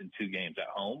 runs in 2 games at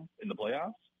home in the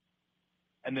playoffs?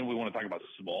 And then we want to talk about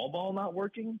small ball not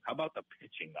working. How about the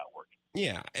pitching not working?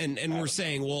 Yeah, and we're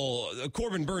saying, well,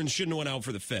 Corbin Burns shouldn't have went out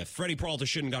for the 5th. Freddie Peralta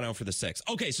shouldn't have gone out for the 6th.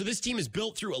 Okay, so this team is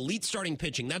built through elite starting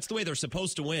pitching. That's the way they're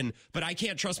supposed to win, but I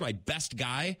can't trust my best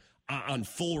guy on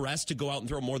full rest to go out and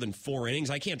throw more than 4 innings.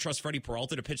 I can't trust Freddie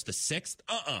Peralta to pitch the 6th.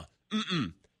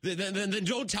 Then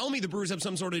don't tell me the Brewers have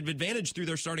some sort of advantage through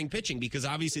their starting pitching, because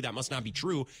obviously that must not be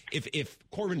true if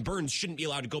Corbin Burns shouldn't be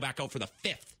allowed to go back out for the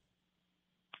 5th.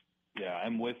 Yeah,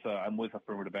 I'm with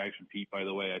affirmative action, Pete. By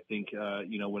the way, I think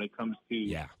when it comes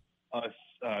to us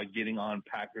getting on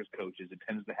Packers coaches, it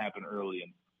tends to happen early.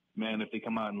 And man, if they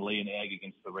come out and lay an egg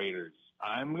against the Raiders,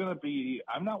 I'm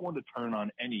not one to turn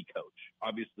on any coach.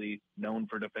 Obviously, known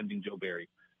for defending Joe Barry,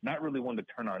 not really one to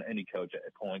turn on any coach at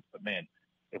points. But man,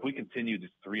 if we continue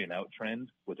this 3-and-out trend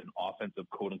with an offensive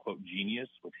quote unquote genius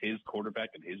with his quarterback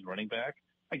and his running back,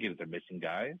 I get it, they're missing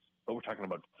guys, but we're talking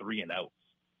about 3-and-outs.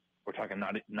 We're talking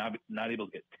not able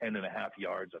to get 10.5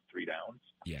 yards of 3 downs.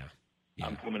 Yeah.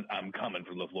 I'm coming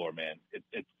for LaFleur, man.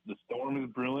 It's the storm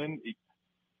is brewing.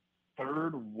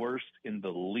 3rd worst in the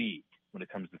league when it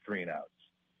comes to 3-and-outs.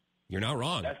 You're not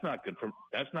wrong. That's not good for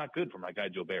my guy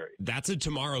Joe Barry. That's a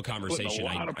tomorrow conversation. Putting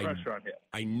a lot of pressure on him.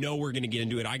 I know we're going to get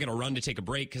into it. I got to run to take a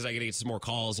break because I got to get some more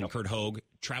calls. And Curt Hogg,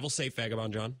 travel safe,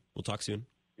 Vagabond John. We'll talk soon.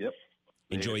 Yep.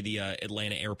 Enjoy the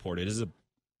Atlanta airport. It is a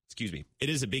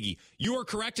biggie. You are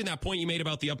correct in that point you made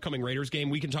about the upcoming Raiders game.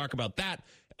 We can talk about that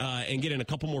and get in a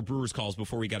couple more Brewers calls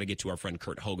before we got to get to our friend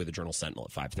Curt Hogg of the Journal Sentinel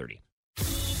at 5:30.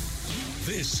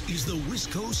 This is the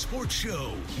Wisco Sports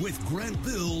Show with Grant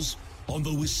Bills on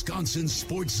the Wisconsin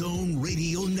Sports Zone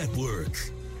Radio Network.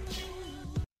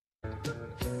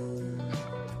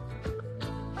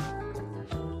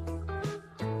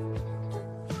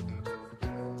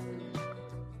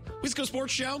 Wisco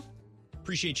Sports Show.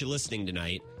 Appreciate you listening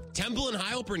tonight. Temple and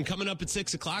Heilprin coming up at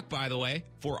 6 o'clock, by the way,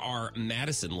 for our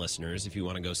Madison listeners. If you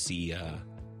want to go see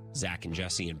Zach and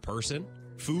Jesse in person,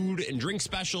 food and drink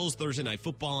specials, Thursday Night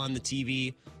Football on the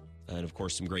TV, and of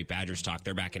course some great Badgers talk.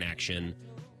 They're back in action.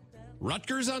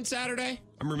 Rutgers on Saturday.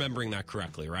 I'm remembering that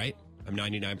correctly, right? I'm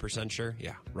 99% sure.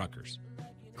 Yeah, Rutgers.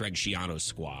 Greg Schiano's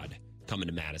squad coming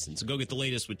to Madison. So go get the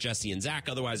latest with Jesse and Zach.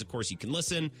 Otherwise, of course, you can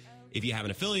listen if you have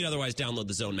an affiliate. Otherwise, download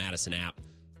the Zone Madison app.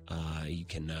 You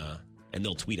can, and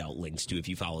they'll tweet out links to if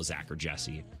you follow Zach or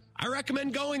Jesse. I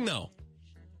recommend going, though.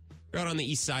 You're out on the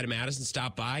east side of Madison,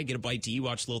 stop by, get a bite to eat,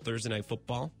 watch a little Thursday Night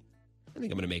Football. I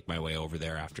think I'm going to make my way over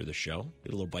there after the show, get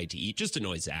a little bite to eat, just to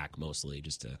annoy Zach mostly,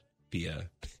 just to be an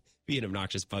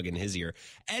obnoxious bug in his ear.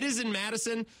 Ed is in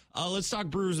Madison. Let's talk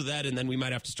Brewers with Ed, and then we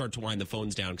might have to start to wind the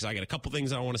phones down because I got a couple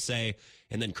things I want to say,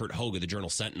 and then Curt Hogg of the Journal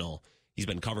Sentinel. He's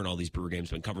been covering all these Brewer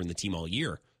games, been covering the team all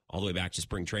year, all the way back to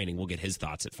spring training. We'll get his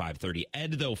thoughts at 5:30.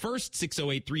 Ed, though, first,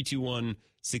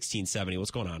 608-321-1670.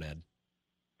 What's going on, Ed?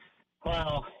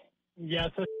 Well,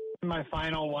 yes, this is my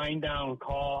final wind-down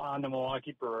call on the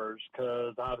Milwaukee Brewers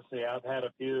because, obviously, I've had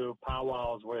a few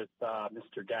powwows with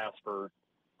Mr. Gasper.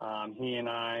 He and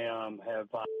I have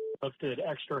lifted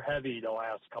extra heavy the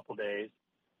last couple days.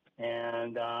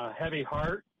 And heavy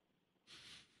heart,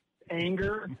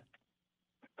 anger,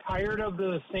 tired of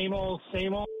the same old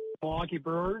Milwaukee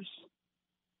Brewers.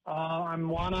 I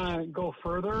want to go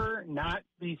further, not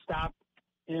be stopped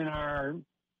in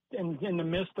the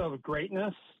midst of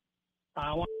greatness.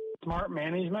 I want smart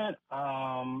management.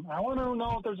 I want to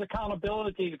know if there's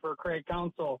accountability for Craig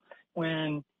Counsell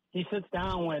when he sits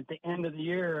down at the end of the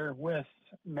year with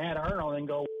Matt Arnold and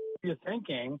go, what are you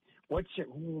thinking?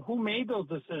 Who made those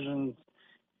decisions?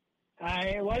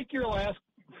 I like your last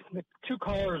 2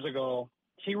 callers ago.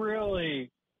 She really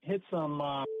hit some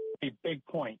big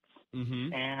points.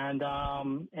 Mm-hmm.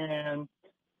 And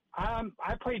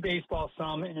I played baseball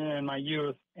some in my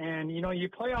youth, and you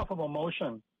play off of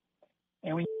emotion.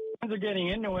 And when you're getting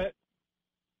into it,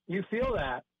 you feel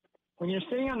that. When you're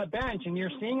sitting on the bench and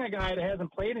you're seeing a guy that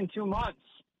hasn't played in 2 months,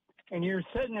 and you're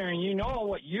sitting there and you know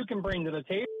what you can bring to the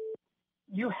table,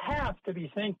 they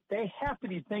have to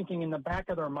be thinking in the back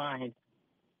of their mind,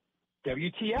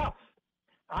 WTF.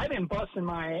 I've been busting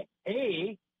my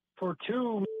A for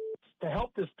 2 months to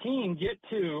help this team get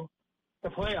to the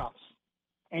playoffs.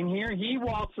 And here he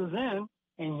waltzes in,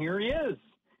 and here he is.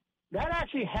 That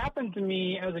actually happened to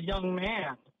me as a young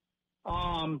man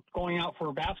going out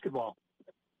for basketball.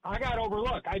 I got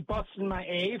overlooked. I busted my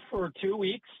A for 2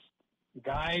 weeks.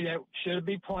 Guy that should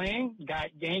be playing got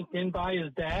yanked in by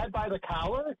his dad by the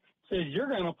collar, says, you're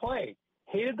going to play.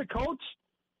 Hated the coach.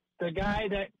 The guy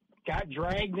that got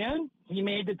dragged in, he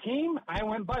made the team. I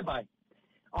went bye-bye.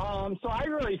 So I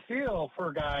really feel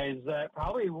for guys that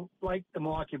probably like the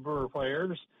Milwaukee Brewer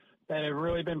players that have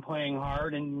really been playing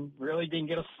hard and really didn't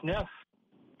get a sniff,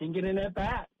 didn't get in at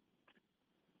bat.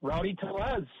 Rowdy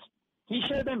Tellez, he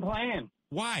should have been playing.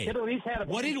 Why? Should at least had a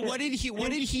what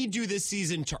did he do this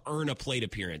season to earn a plate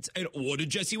appearance? And what did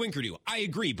Jesse Winker do? I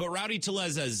agree, but Rowdy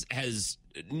Tellez has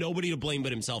nobody to blame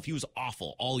but himself. He was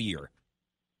awful all year.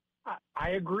 I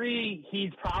agree.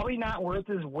 He's probably not worth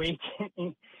his weight.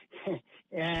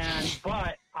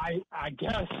 But I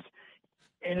guess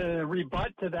a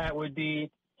rebut to that would be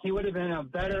he would have been a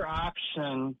better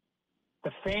option.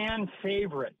 The fan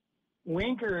favorite.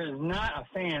 Winker is not a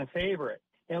fan favorite.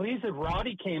 At least if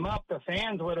Rowdy came up, the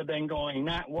fans would have been going,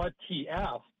 not what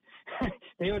TF.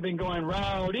 They would have been going,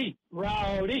 Rowdy,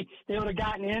 Rowdy. They would have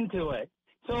gotten into it.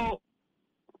 So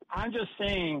I'm just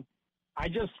saying, I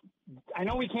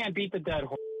know we can't beat the dead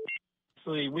horse.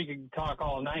 Obviously, we could talk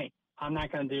all night. I'm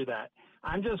not going to do that.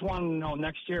 I'm just wanting to know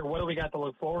next year, what do we got to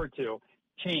look forward to?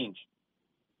 Change.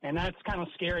 And that's kind of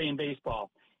scary in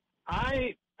baseball.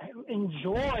 I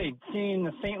enjoyed seeing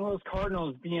the St. Louis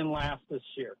Cardinals being last this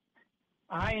year.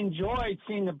 I enjoyed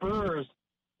seeing the Brewers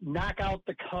knock out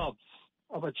the Cubs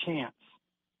of a chance.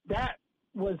 That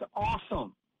was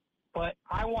awesome, but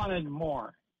I wanted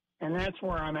more. And that's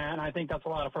where I'm at. And I think that's a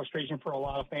lot of frustration for a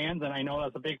lot of fans. And I know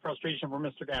that's a big frustration for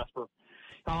Mr. Gasper.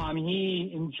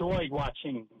 He enjoyed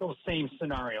watching those same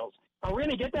scenarios. Are we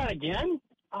going to get that again?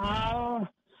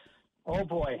 Oh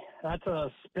boy, that's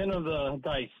a spin of the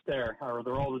dice there, or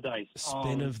the roll of the dice.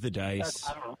 Spin of the dice,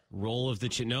 roll of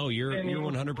the No, you're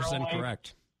 100%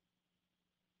 correct.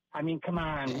 I mean, come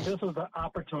on, this was an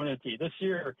opportunity this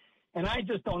year, and I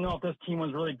just don't know if this team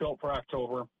was really built for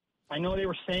October. I know they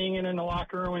were saying it in the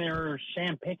locker room when they were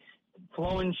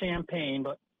flowing champagne,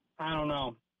 but I don't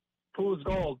know. Fool's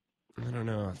gold. I don't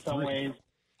know. In some ways.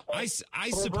 I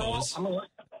suppose.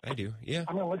 I do, yeah.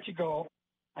 I'm going to let you go.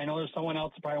 I know there's someone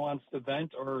else who probably wants to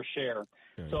vent or share.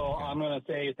 So okay. I'm going to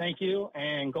say thank you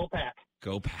and go Pack.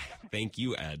 Go Pack. Thank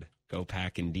you, Ed. Go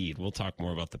Pack indeed. We'll talk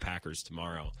more about the Packers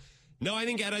tomorrow. No, Ed,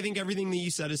 I think everything that you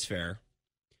said is fair.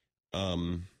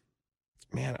 Man,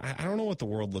 I don't know what the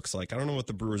world looks like. I don't know what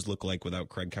the Brewers look like without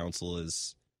Craig Counsell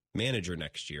as manager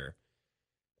next year.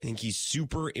 I think he's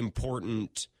super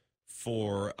important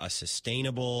for a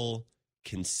sustainable,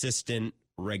 consistent,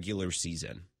 regular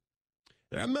season.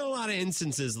 There have been a lot of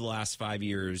instances the last 5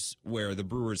 years where the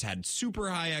Brewers had super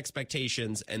high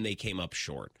expectations and they came up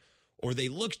short. Or they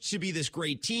looked to be this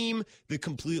great team that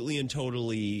completely and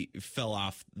totally fell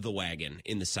off the wagon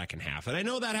in the second half. And I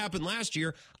know that happened last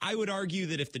year. I would argue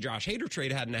that if the Josh Hader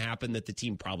trade hadn't happened, that the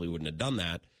team probably wouldn't have done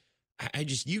that.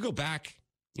 You go back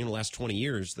in the last 20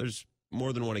 years, there's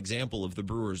more than one example of the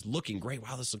Brewers looking great.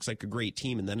 Wow, this looks like a great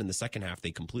team. And then in the second half,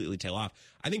 they completely tail off.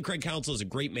 I think Craig Counsell is a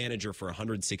great manager for a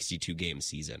 162-game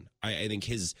season. I think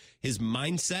his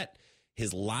mindset,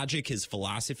 his logic, his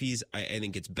philosophies, I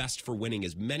think it's best for winning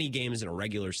as many games in a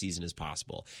regular season as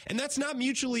possible. And that's not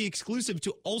mutually exclusive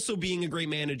to also being a great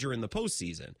manager in the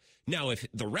postseason. Now, if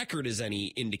the record is any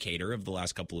indicator of the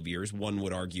last couple of years, one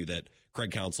would argue that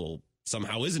Craig Counsell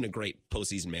somehow isn't a great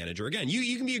postseason manager. Again,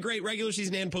 you can be a great regular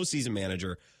season and postseason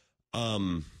manager.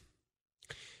 Man,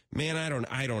 I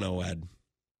don't know, Ed.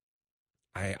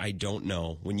 I don't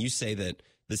know. When you say that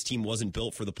this team wasn't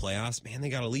built for the playoffs, man, they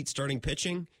got elite starting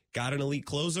pitching, got an elite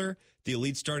closer. The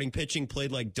elite starting pitching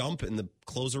played like dump, and the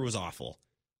closer was awful.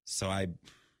 So I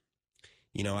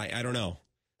don't know.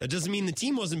 That doesn't mean the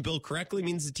team wasn't built correctly. It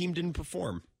means the team didn't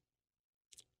perform.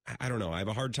 I don't know. I have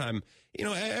a hard time.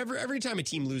 Every time a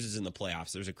team loses in the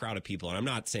playoffs, there's a crowd of people, and I'm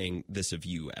not saying this of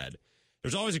you, Ed.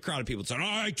 There's always a crowd of people saying, "Oh,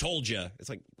 I told you." It's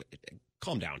like,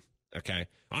 calm down, okay?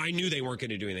 I knew they weren't going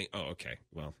to do anything. Oh, okay.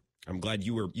 Well, I'm glad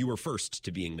you were first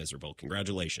to being miserable.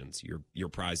 Congratulations. Your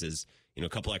prize is a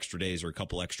couple extra days or a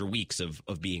couple extra weeks of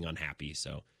being unhappy.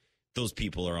 So those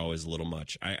people are always a little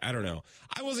much. I don't know.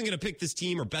 I wasn't going to pick this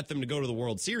team or bet them to go to the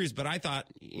World Series, but I thought,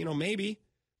 maybe.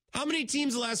 How many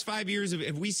teams the last 5 years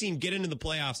have we seen get into the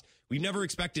playoffs? We've never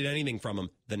expected anything from them.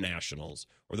 The Nationals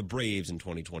or the Braves in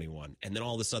 2021. And then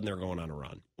all of a sudden they're going on a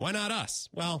run. Why not us?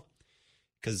 Well,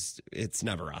 because it's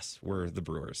never us. We're the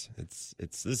Brewers.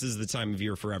 This is the time of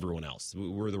year for everyone else.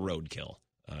 We're the roadkill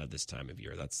this time of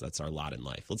year. That's our lot in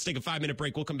life. Let's take a 5-minute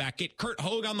break. We'll come back. Get Curt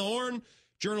Hogg on the horn.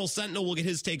 Journal Sentinel will get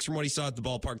his takes from what he saw at the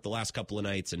ballpark the last couple of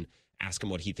nights and ask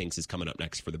him what he thinks is coming up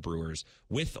next for the Brewers,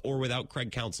 with or without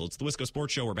Craig Counsell. It's the Wisco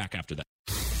Sports Show. We're back after that.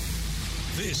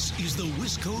 This is the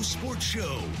Wisco Sports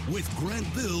Show with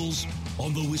Grant Bills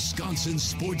on the Wisconsin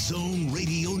Sports Zone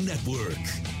Radio Network.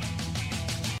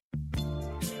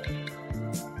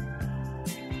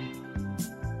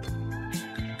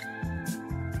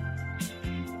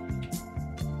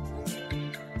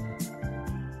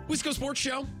 Wisco Sports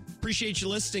Show. Appreciate you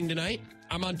listening tonight.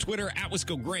 I'm on Twitter at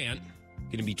Wisco Grant.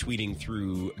 Going to be tweeting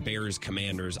through Bears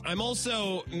Commanders. I'm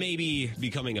also maybe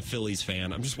becoming a Phillies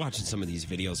fan. I'm just watching some of these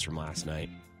videos from last night.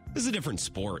 This is a different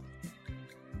sport.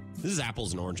 This is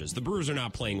apples and oranges. The Brewers are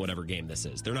not playing whatever game this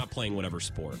is. They're not playing whatever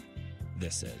sport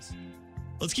this is.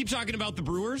 Let's keep talking about the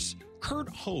Brewers. Curt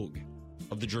Hogg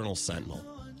of the Journal Sentinel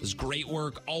does great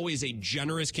work. Always a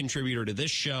generous contributor to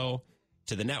this show,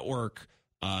 to the network,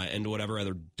 and whatever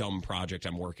other dumb project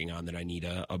I'm working on that I need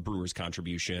a Brewers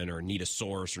contribution or need a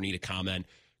source or need a comment.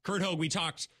 Curt Hogg, we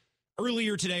talked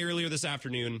earlier this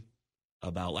afternoon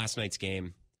about last night's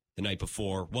game, the night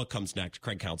before, what comes next,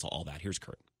 Craig Counsell, all that. Here's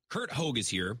Curt. Curt Hogg is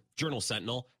here, Journal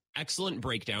Sentinel. Excellent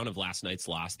breakdown of last night's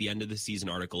loss. The end of the season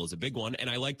article is a big one, and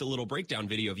I like the little breakdown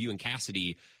video of you and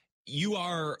Cassidy. You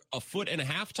are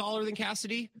 1.5 feet taller than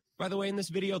Cassidy, by the way, in this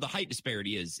video. The height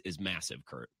disparity is massive,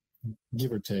 Curt.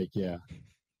 Give or take, yeah.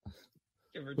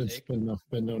 It's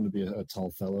been known to be a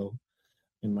tall fellow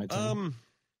in my time.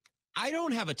 I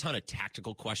don't have a ton of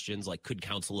tactical questions like, could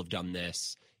Counsell have done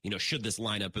this? Should this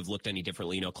lineup have looked any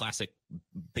differently? Classic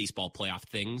baseball playoff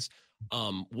things.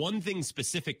 One thing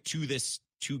specific to this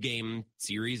 2-game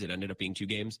series, it ended up being 2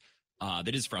 games,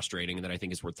 that is frustrating and that I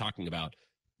think is worth talking about.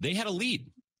 They had a lead,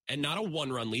 and not a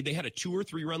 1-run lead. They had a 2 or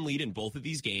 3-run lead in both of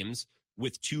these games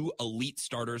with 2 elite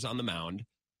starters on the mound.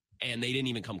 And they didn't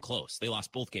even come close. They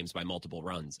lost both games by multiple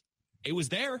runs. It was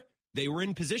there. They were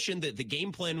in position. That the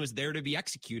game plan was there to be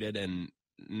executed, and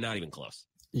not even close.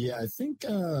 Yeah, I think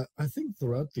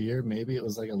throughout the year, maybe it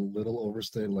was like a little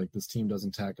overstated, like this team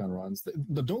doesn't tack on runs.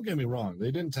 Don't get me wrong.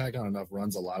 They didn't tack on enough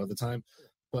runs a lot of the time.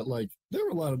 But, there were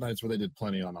a lot of nights where they did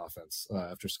plenty on offense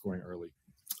after scoring early.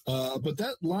 But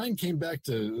that line came back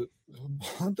to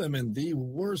haunt them in the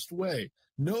worst way.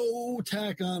 No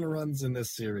tack on runs in this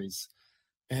series.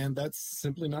 And that's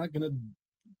simply not going to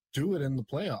do it in the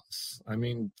playoffs. I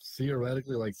mean,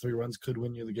 theoretically, 3 runs could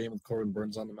win you the game with Corbin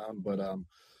Burnes on the mound. But,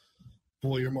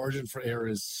 boy, your margin for error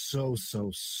is so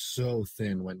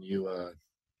thin when you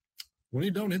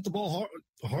don't hit the ball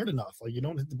hard enough. You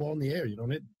don't hit the ball in the air. You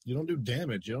don't do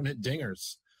damage. You don't hit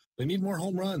dingers. They need more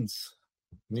home runs.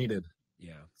 Needed.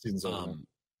 Yeah. Season's over.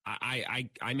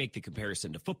 I make the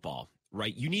comparison to football,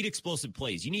 right? You need explosive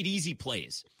plays. You need easy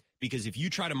plays. Because if you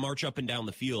try to march up and down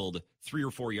the field 3 or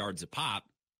 4 yards a pop,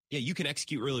 yeah, you can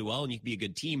execute really well and you can be a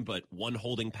good team, but one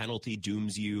holding penalty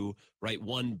dooms you, right?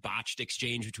 One botched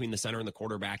exchange between the center and the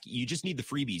quarterback. You just need the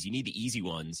freebies. You need the easy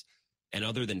ones. And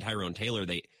other than Tyrone Taylor,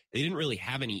 they didn't really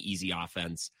have any easy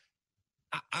offense.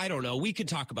 I don't know. We could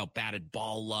talk about batted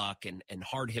ball luck and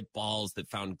hard hit balls that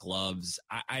found gloves.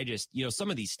 I just,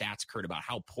 some of these stats, Curt, about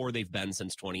how poor they've been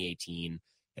since 2018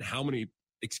 and how many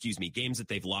games that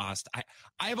they've lost.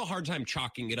 I have a hard time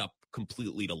chalking it up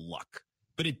completely to luck,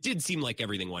 but it did seem like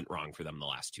everything went wrong for them the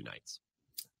last 2 nights.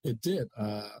 It did.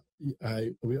 I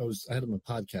had him a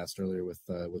podcast earlier with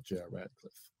J.R.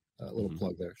 Radcliffe. A little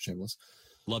plug there, shameless.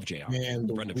 Love JR. And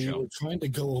we were trying to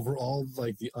go over all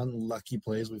the unlucky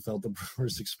plays we felt the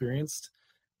Brewers experienced.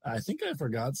 I think I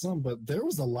forgot some, but there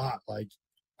was a lot.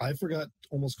 I forgot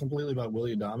almost completely about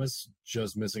Willie Adames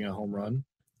just missing a home run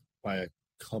by a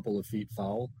couple of feet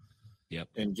foul. Yep.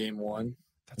 In game 1. And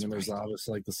then there's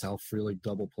obviously the Sal Frelick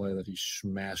double play that he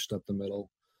smashed up the middle.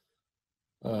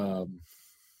 The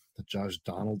Josh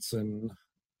Donaldson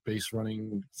base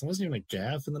running. It wasn't even a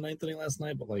gaff in the ninth inning last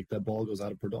night, but like that ball goes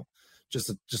out of Perdomo. Just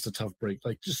a tough break.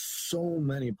 Like just so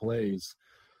many plays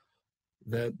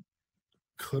that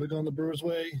could have gone the Brewers'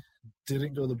 way,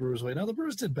 didn't go the Brewers' way. Now the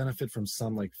Brewers did benefit from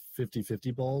some like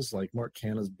 50-50 balls, like Mark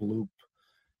Canha's bloop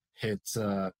hit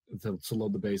to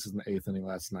load the bases in the eighth inning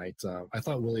last night. I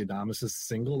thought Willie Adames'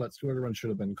 single, that two-hitter run should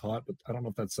have been caught, but I don't know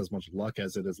if that's as much luck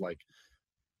as it is like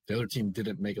the other team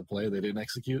didn't make a play, they didn't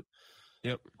execute.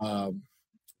 Yep.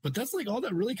 But that's like all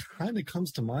that really kind of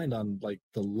comes to mind on like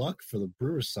the luck for the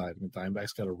Brewers side. I mean,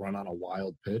 Diamondbacks got a run on a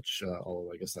wild pitch,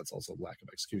 although I guess that's also lack of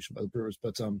execution by the Brewers.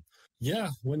 But yeah,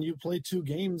 when you play two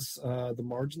games, the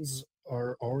margins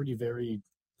are already very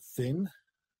thin,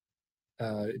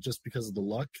 just because of the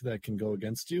luck that can go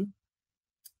against you,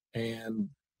 and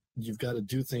you've got to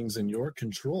do things in your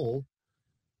control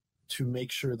to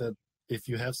make sure that if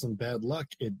you have some bad luck,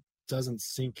 it doesn't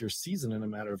sink your season in a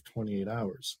matter of 28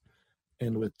 hours.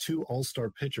 And with two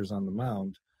all-star pitchers on the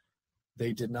mound,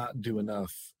 they did not do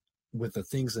enough with the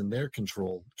things in their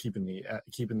control, keeping out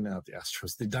the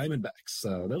Astros, the Diamondbacks.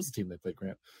 That was the team they played,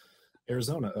 Grant.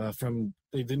 Arizona.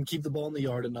 They didn't keep the ball in the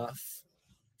yard enough.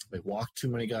 They walked too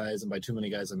many guys, and by too many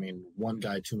guys, I mean one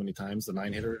guy too many times. The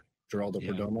 9-hitter, Geraldo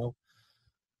Perdomo.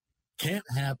 Can't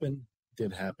happen.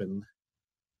 Did happen.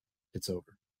 It's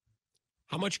over.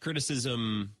 How much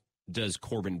criticism does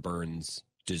Corbin Burnes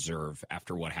deserve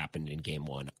after what happened in game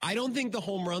one? I don't think the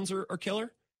home runs are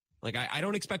killer. Like, I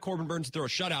don't expect Corbin Burnes to throw a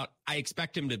shutout. I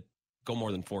expect him to go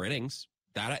more than 4 innings.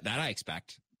 That I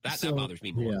expect. That bothers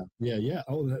me more. Yeah.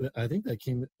 Oh, I think that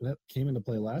came into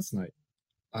play last night.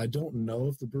 I don't know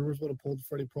if the Brewers would have pulled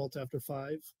Freddie Peralta after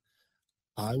 5.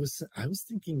 I was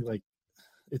thinking, like,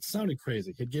 it sounded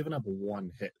crazy. He'd given up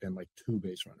 1 hit and like 2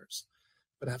 base runners.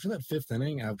 But after that 5th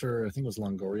inning, after I think it was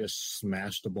Longoria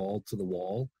smashed the ball to the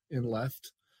wall in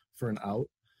left for an out,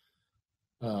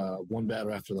 1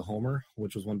 batter after the homer,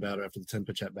 which was 1 batter after the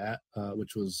 10-pitch at bat,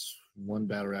 which was 1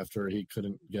 batter after he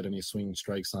couldn't get any swinging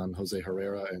strikes on Jose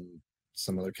Herrera and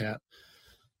some other cat.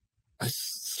 I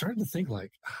started to think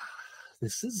like,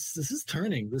 this is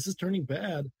turning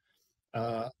bad.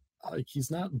 Like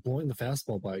he's not blowing the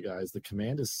fastball by guys. The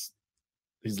command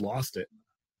he's lost it.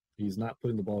 He's not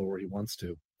putting the ball where he wants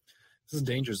to. This is a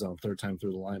danger zone, 3rd time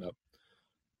through the lineup.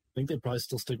 I think they'd probably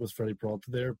still stick with Freddie Peralta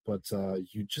there, but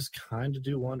you just kind of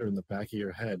do wonder in the back of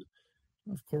your head,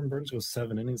 if Corbin Burnes goes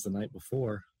 7 innings the night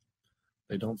before,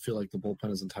 they don't feel like the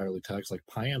bullpen is entirely taxed. Like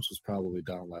Payamps was probably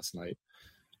down last night.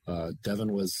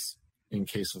 Devin was in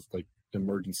case of like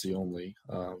emergency only.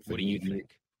 What do you think?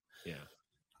 Yeah.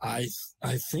 I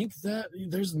think that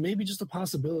there's maybe just a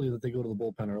possibility that they go to the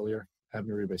bullpen earlier.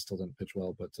 Abner Uribe still didn't pitch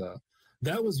well, but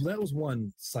that was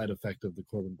one side effect of the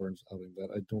Corbin Burnes outing that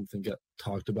I don't think got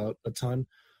talked about a ton.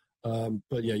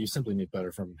 But yeah, you simply need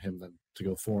better from him than to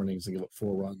go 4 innings and give up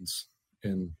 4 runs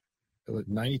in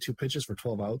 92 pitches for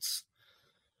 12 outs.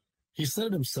 He said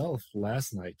it himself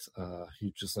last night.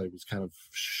 He just like was kind of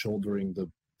shouldering the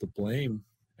blame,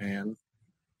 and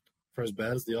for as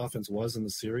bad as the offense was in the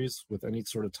series with any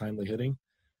sort of timely hitting,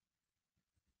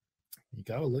 you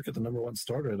got to look at the number 1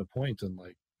 starter at a point and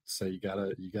like say you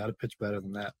gotta pitch better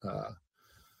than that.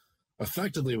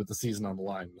 Effectively, with the season on the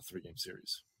line in a 3-game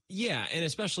series. Yeah, and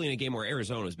especially in a game where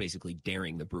Arizona is basically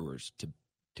daring the Brewers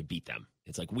to beat them.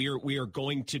 It's like we are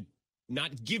going to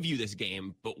not give you this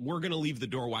game, but we're going to leave the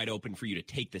door wide open for you to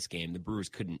take this game. The Brewers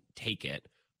couldn't take it.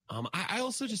 I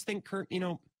also just think, Curt,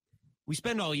 we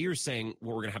spend all year saying,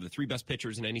 well, we're going to have the 3 best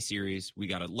pitchers in any series. We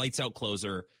got a lights-out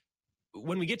closer.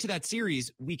 When we get to that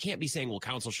series, we can't be saying, well,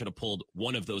 Counsell should have pulled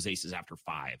one of those aces after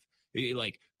 5.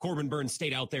 Like, Corbin Burnes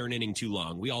stayed out there an inning too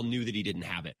long. We all knew that he didn't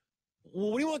have it.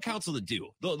 Well, what do you want Counsell to do?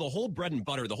 The whole bread and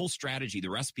butter, the whole strategy, the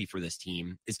recipe for this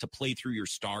team is to play through your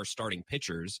star starting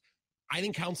pitchers. I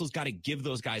think Counsell's got to give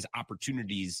those guys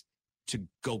opportunities to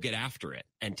go get after it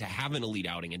and to have an elite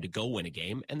outing and to go win a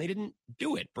game, and they didn't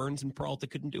do it. Burnes and Peralta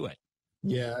couldn't do it.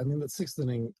 Yeah, I mean that 6th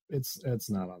inning, it's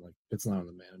not on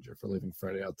the manager for leaving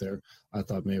Freddie out there. I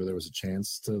thought maybe there was a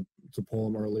chance to pull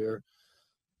him earlier,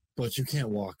 but you can't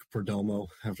walk Perdomo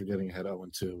after getting ahead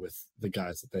 0-2 with the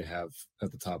guys that they have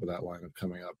at the top of that lineup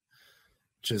coming up.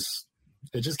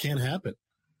 It just can't happen.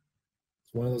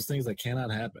 It's one of those things that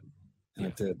cannot happen, and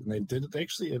it did. And they did.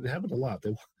 It happened a lot.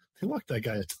 They walked that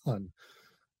guy a ton,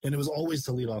 and it was always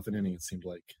to lead off an inning. It seemed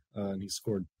like, and he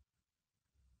scored.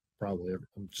 Probably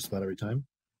just about every time.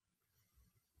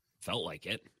 Felt like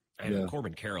it. And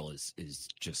Corbin Carroll is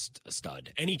just a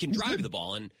stud, and he can drive the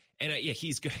ball, and yeah,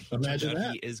 he's good. Imagine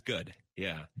that. He is good.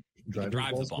 Yeah, he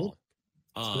drives the ball.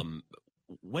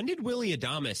 When did Willie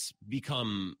Adames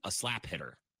become a slap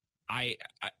hitter?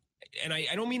 and I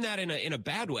don't mean that in a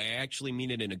bad way. I actually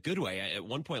mean it in a good way. At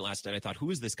one point last night, I thought, who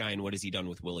is this guy and what has he done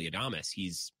with Willy Adames?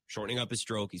 He's shortening up his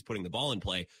stroke. He's putting the ball in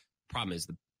play. Problem is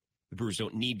the Brewers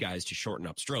don't need guys to shorten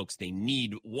up strokes. They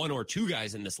need one or two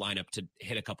guys in this lineup to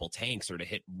hit a couple tanks or to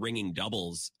hit ringing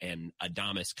doubles, and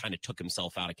Adames kind of took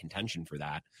himself out of contention for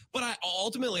that. But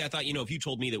ultimately, I thought, if you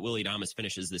told me that Willy Adames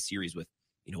finishes this series with,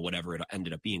 whatever it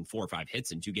ended up being, 4 or 5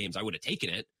 hits in 2 games, I would have taken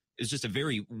it. It's just a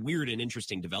very weird and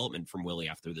interesting development from Willie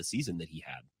after the season that he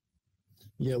had.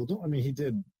 Yeah, well, he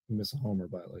did miss a homer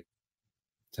by like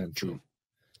 10 feet.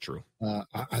 True.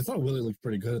 I thought Willie looked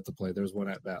pretty good at the plate. There was one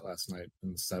at bat last night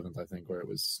in the 7th, I think, where it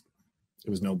was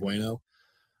no bueno.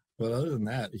 But other than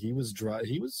that, he was dry.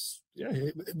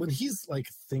 When he's like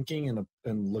thinking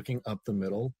and looking up the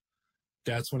middle,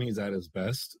 that's when he's at his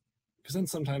best. Because then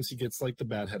sometimes he gets like the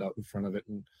bat head out in front of it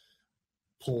and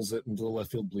pulls it into the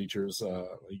left field bleachers.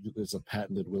 There's a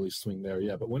patented Willie swing there.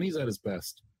 Yeah, but when he's at his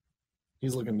best,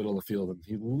 he's looking middle of the field, and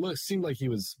he seemed like he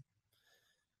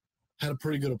had a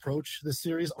pretty good approach this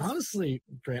series. Honestly,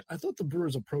 Grant, I thought the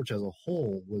Brewers' approach as a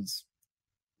whole was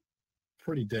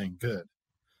pretty dang good.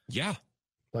 Yeah.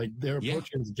 Like their approach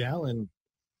against Gallen,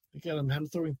 they got him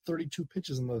throwing 32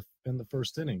 pitches in the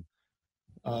first inning.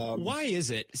 Why is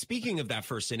it, speaking of that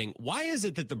first inning, why is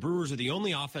it that the Brewers are the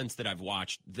only offense that I've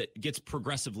watched that gets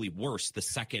progressively worse the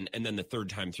second and then the third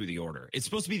time through the order? It's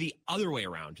supposed to be the other way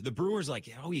around. The Brewers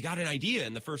you got an idea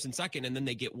in the first and second, and then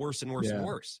they get worse and worse and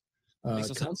worse.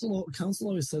 Counsell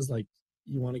always says, like,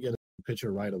 you want to get a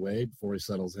pitcher right away before he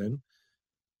settles in.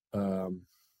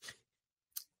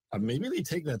 Maybe they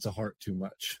take that to heart too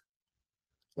much.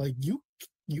 Like, you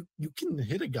can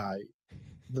hit a guy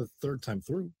the third time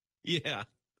through. Yeah.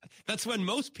 That's when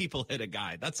most people hit a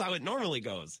guy. That's how it normally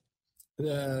goes.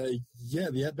 The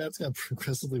at-bats got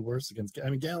progressively worse against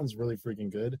 – Gallen's really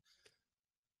freaking good.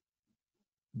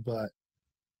 But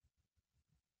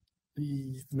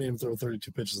he made him throw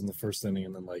 32 pitches in the first inning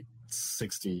and then like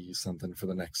 60-something for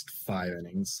the next 5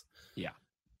 innings. Yeah.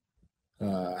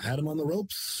 Had him on the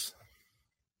ropes.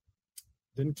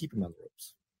 Didn't keep him on the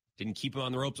ropes. Didn't keep him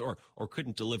on the ropes or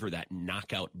couldn't deliver that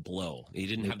knockout blow. He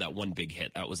didn't have that one big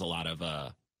hit. That was a lot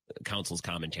of Counsell's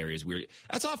commentary is weird.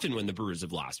 That's often when the Brewers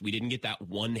have lost. We didn't get that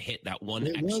one hit, that one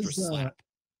extra slap.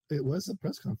 It was a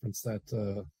press conference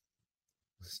that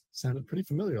sounded pretty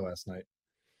familiar last night.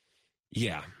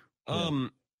 Yeah.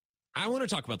 I want to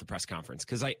talk about the press conference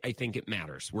because I think it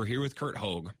matters. We're here with Curt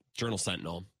Hogg, Journal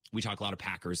Sentinel. We talk a lot of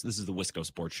Packers. This is the Wisco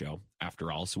Sports Show, after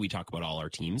all, so we talk about all our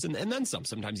teams and then some,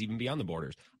 sometimes even beyond the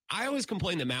borders. I always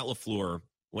complain that Matt LaFleur,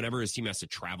 whenever his team has to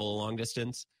travel a long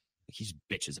distance, he just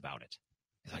bitches about it.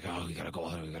 He's like, we got to go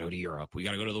to Europe. We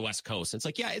got to go to the West Coast. And it's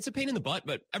like, yeah, it's a pain in the butt,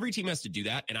 but every team has to do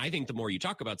that. And I think the more you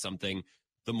talk about something,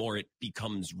 the more it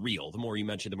becomes real. The more you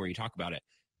mention, the more you talk about it.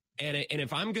 And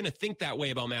if I'm going to think that way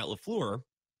about Matt LaFleur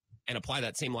and apply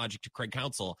that same logic to Craig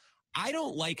Counsell, I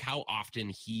don't like how often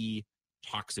he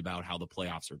talks about how the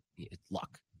playoffs are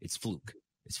luck. It's fluke.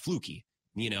 It's fluky,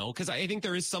 because I think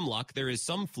there is some luck. There is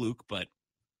some fluke, but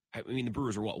the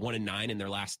Brewers are 1-9 in their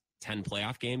last 10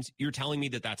 playoff games. You're telling me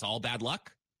that that's all bad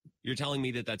luck? You're telling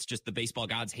me that that's just the baseball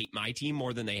gods hate my team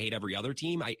more than they hate every other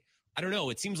team? I don't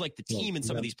know. It seems like the team and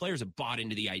some of these players have bought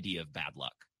into the idea of bad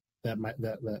luck.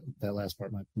 That last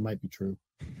part might be true.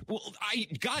 Well,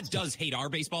 God does hate our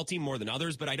baseball team more than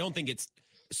others, but I don't think it's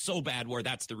so bad where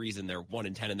that's the reason they're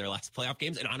 1-10 in their last playoff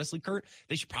games. And honestly, Curt,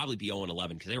 they should probably be 0-11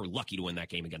 because they were lucky to win that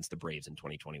game against the Braves in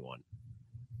 2021.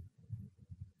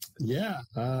 Yeah,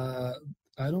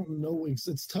 I don't know.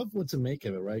 It's tough what to make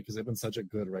of it, right? Because they've been such a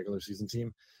good regular season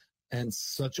team and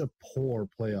such a poor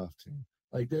playoff team.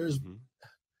 Like there's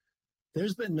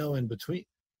been no in between.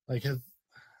 Like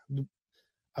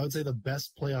I would say the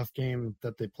best playoff game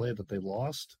that they played that they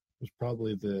lost was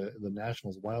probably the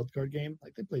Nationals wild card game.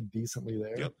 Like they played decently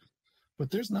there. Yep.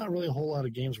 But there's not really a whole lot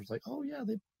of games where it's like, oh yeah,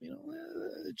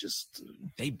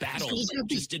 they battled.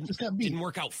 Just didn't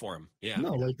work out for them. Yeah.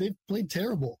 No, like they played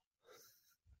terrible.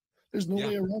 There's no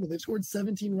way around it. They've scored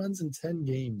 17 runs in 10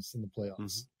 games in the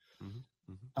playoffs.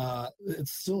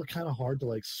 It's still kind of hard to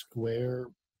like square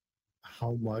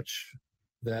how much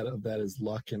that is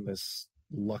luck in this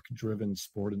luck-driven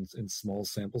sport in small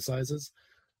sample sizes,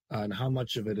 and how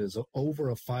much of it is over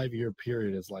a 5-year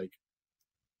period is like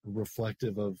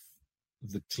reflective of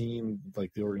the team,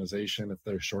 like the organization, if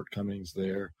there's shortcomings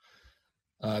there.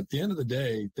 At the end of the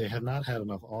day, they have not had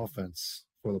enough offense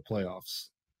for the playoffs.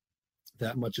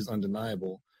 That much is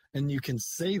undeniable. And you can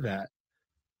say that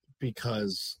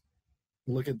because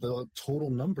look at the total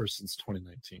numbers since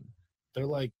 2019. They're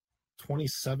like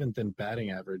 27th in batting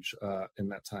average in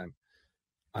that time.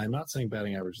 I'm not saying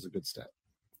batting average is a good stat.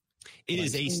 It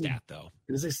is a stat, though.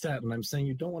 It is a stat, and I'm saying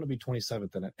you don't want to be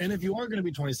 27th in it. And if you are going to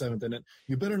be 27th in it,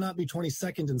 you better not be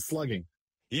 22nd in slugging.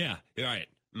 Yeah, you're right.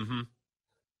 Mm-hmm.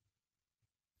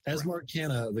 As Mark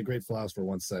Canna, the great philosopher,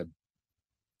 once said,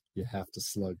 you have to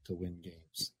slug to win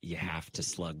games. You have to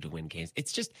slug to win games.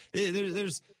 It's just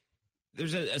there's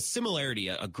a similarity,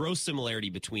 a gross similarity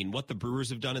between what the Brewers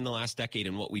have done in the last decade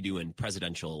and what we do in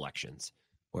presidential elections,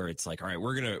 where it's like, all right,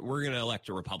 we're gonna elect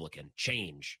a Republican,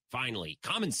 change, finally,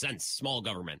 common sense, small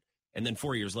government, and then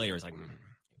 4 years later, it's like,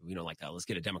 we don't like that. Let's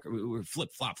get a Democrat. We're flip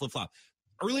flop.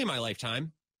 Early in my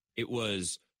lifetime, it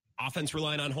was offense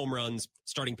relying on home runs,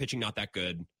 starting pitching not that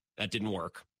good. That didn't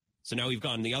work. So now we've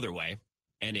gone the other way,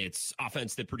 and it's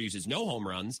offense that produces no home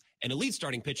runs and elite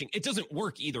starting pitching. It doesn't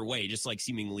work either way, just like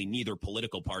seemingly neither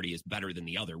political party is better than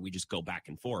the other. We just go back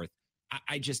and forth.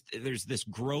 There's this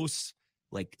gross,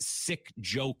 like, sick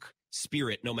joke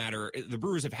spirit. No matter, the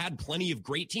Brewers have had plenty of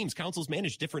great teams. Counsell's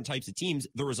managed different types of teams.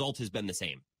 The result has been the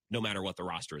same, no matter what the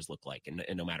roster has looked like and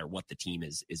no matter what the team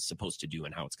is supposed to do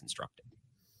and how it's constructed.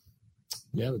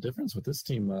 Yeah, the difference with this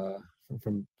team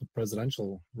from the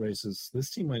presidential races, this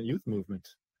team went youth movement.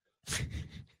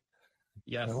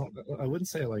 Yes. I wouldn't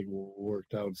say like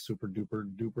worked out super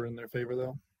duper in their favor,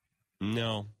 though.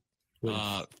 No.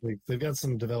 They've got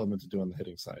some development to do on the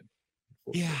hitting side.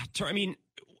 Yeah. I mean,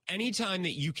 anytime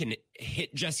that you can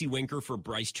hit Jesse Winker for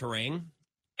Bryce Terang,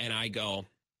 and I go,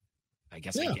 I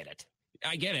guess I get it.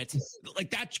 I get it.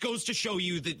 Like, that goes to show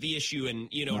you the issue, and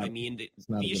you know what I mean?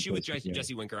 The issue with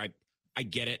Jesse Winker, I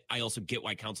get it. I also get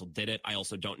why Counsell did it. I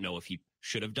also don't know if he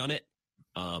should have done it.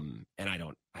 And I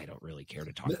don't really care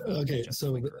to talk about it. Okay,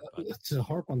 so Winker, to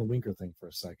harp on the Winker thing for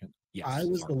a second, yes, I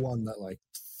was the one that like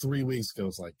 3 weeks ago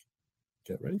was like,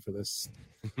 get ready for this.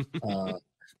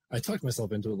 I talked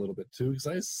myself into it a little bit too,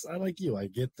 because I like you. I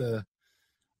get the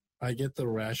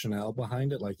rationale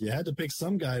behind it. Like, you had to pick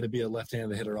some guy to be a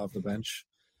left-handed hitter off the bench.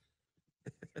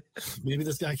 Maybe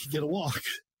this guy could get a walk.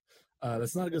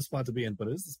 That's not a good spot to be in, but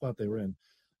it is the spot they were in.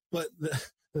 But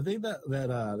the thing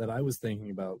that I was thinking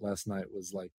about last night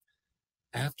was, like,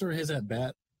 after his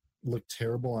at-bat looked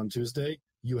terrible on Tuesday,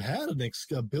 you had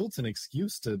a built-in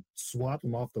excuse to swap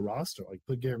him off the roster. Like,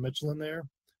 put Garrett Mitchell in there,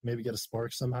 maybe get a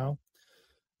spark somehow.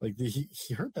 Like,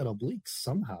 he hurt that oblique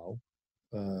somehow.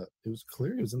 It was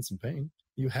clear he was in some pain.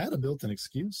 You had a built-in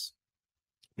excuse.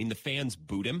 I mean, the fans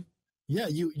booed him. Yeah,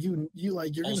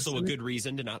 you're also a good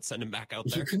reason to not send him back out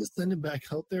there. You're going to send him back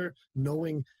out there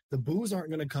knowing the boos aren't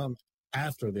going to come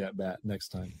after the at-bat next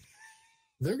time.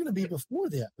 They're going to be before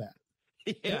the at-bat.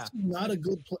 Yeah. That's not a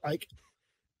good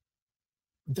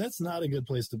that's not a good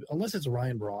place to be. Unless it's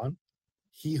Ryan Braun,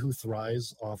 he who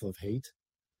thrives off of hate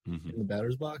in the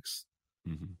batter's box.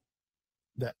 Mm-hmm.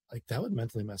 That would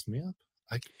mentally mess me up.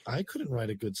 I couldn't write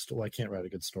a good story. I can't write a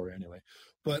good story anyway.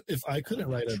 But if I couldn't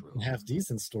write a half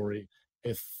decent story,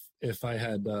 if I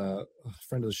had a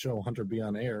friend of the show, Hunter B,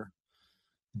 on air,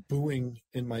 booing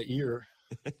in my ear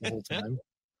the whole time.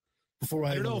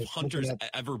 I don't know if Hunter's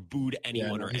ever booed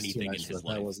anyone or anything in his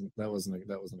life. That wasn't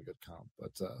a good comp.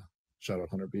 But shout out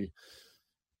Hunter B.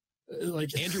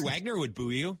 Like Andrew Wagner would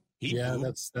boo you.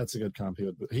 That's a good comp. He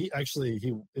would.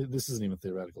 This isn't even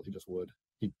theoretical. He just would.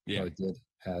 He probably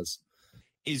has.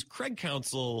 Is Craig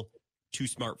Counsell too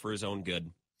smart for his own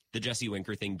good? The Jesse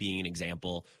Winker thing being an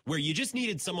example where you just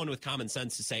needed someone with common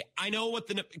sense to say, I know what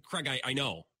Craig, I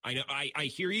know, I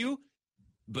hear you,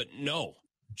 but no,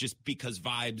 just because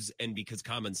vibes and because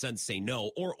common sense say no.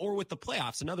 Or with the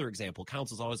playoffs, another example,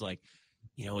 Counsell's always like,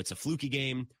 it's a fluky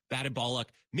game, batted ball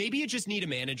luck. Maybe you just need a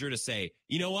manager to say,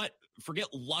 you know what, forget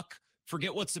luck,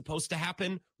 forget what's supposed to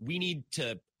happen. We need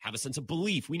to have a sense of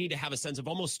belief. We need to have a sense of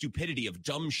almost stupidity, of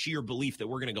dumb, sheer belief that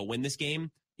we're going to go win this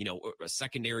game, a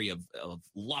secondary of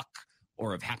luck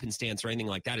or of happenstance or anything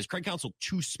like that. Is Craig Counsell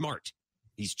too smart?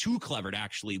 He's too clever to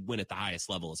actually win at the highest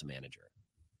level as a manager.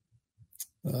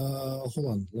 Hold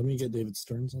on. Let me get David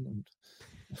Stearns on them.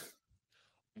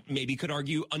 Maybe could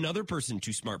argue another person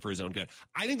too smart for his own good.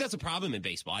 I think that's a problem in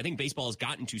baseball. I think baseball has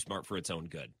gotten too smart for its own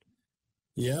good.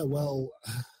 Yeah, well,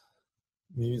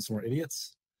 maybe some more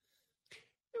idiots.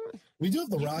 We do have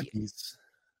the Rockies.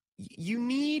 You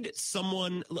need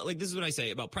someone, like, this is what I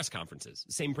say about press conferences,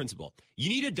 same principle. You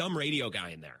need a dumb radio guy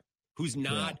in there who's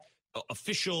not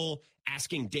official,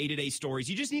 asking day-to-day stories.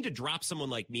 You just need to drop someone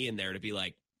like me in there to be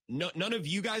like, no, none of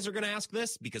you guys are going to ask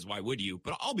this, because why would you?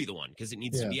 But I'll be the one, because it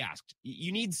needs to be asked.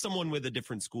 You need someone with a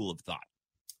different school of thought.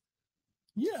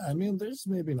 Yeah, I mean, there's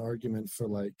maybe an argument for,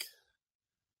 like,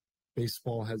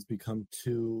 baseball has become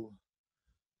too...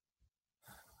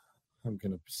 I'm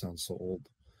going to sound so old.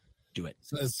 Do it.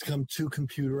 So it's become too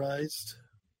computerized.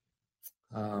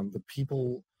 The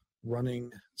people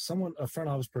running. A front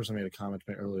office person made a comment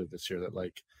to me earlier this year that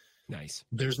like, nice.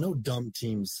 There's no dumb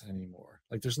teams anymore.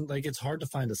 Like it's hard to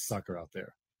find a sucker out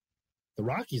there. The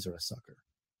Rockies are a sucker.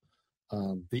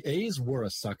 The A's were a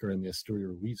sucker in the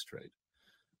Asturias-Ruiz trade,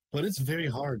 but it's very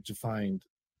hard to find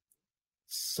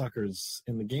suckers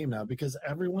in the game now because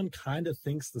everyone kind of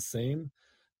thinks the same.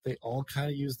 They all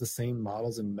kind of use the same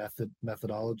models and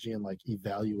methodology and like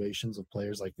evaluations of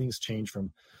players. Like things change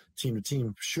from team to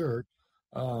team, sure.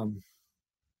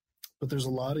 But there's a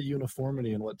lot of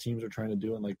uniformity in what teams are trying to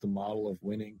do and like the model of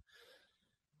winning.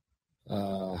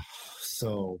 I'm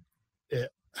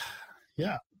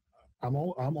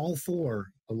all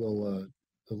for a little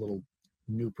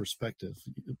new perspective.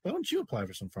 Why don't you apply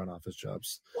for some front office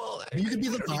jobs? Well, you could be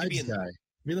the vibes guy.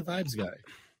 Be the vibes guy.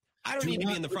 I don't need to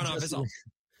be in the front office.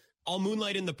 I'll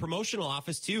moonlight in the promotional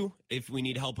office too. If we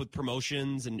need help with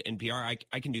promotions and PR,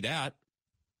 I can do that.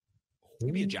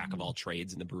 You'd be a jack of all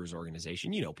trades in the Brewers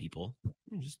organization. You know people.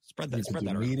 Just spread that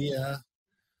around. Media.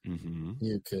 Mm-hmm.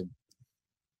 You could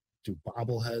do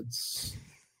bobbleheads.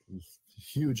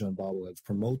 Huge on bobbleheads.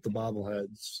 Promote the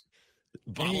bobbleheads.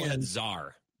 Bobblehead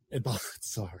czar. A bobblehead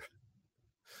czar.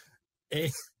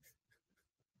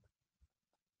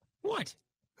 What?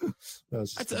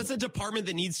 That's a department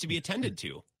that needs to be attended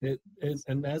to.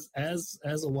 And as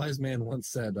a wise man once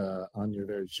said on your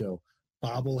very show,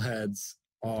 bobbleheads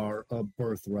are a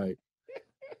birthright.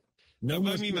 No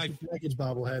more package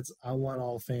bobbleheads. I want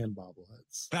all fan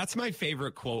bobbleheads. That's my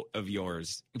favorite quote of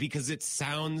yours because it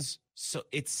sounds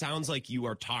like you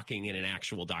are talking in an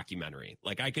actual documentary.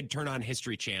 Like I could turn on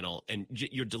History Channel and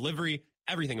your delivery,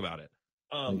 everything about it.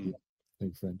 Thank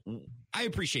you, friend. I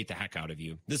appreciate the heck out of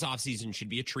you. This offseason should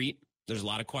be a treat. There's a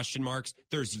lot of question marks.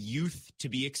 There's youth to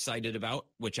be excited about,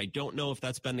 which I don't know if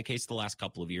that's been the case the last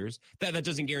couple of years. That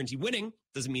doesn't guarantee winning.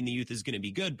 Doesn't mean the youth is going to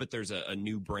be good, but there's a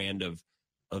new brand of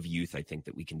youth, I think,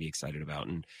 that we can be excited about.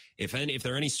 And if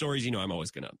there are any stories, I'm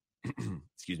always going to,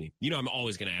 excuse me, I'm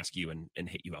always going to ask you and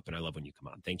hit you up. And I love when you come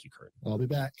on. Thank you, Curt. I'll be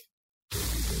back.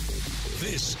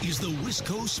 This is the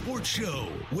Wisco Sports Show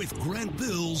with Grant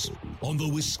Bills on the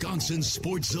Wisconsin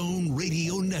Sports Zone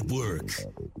Radio Network.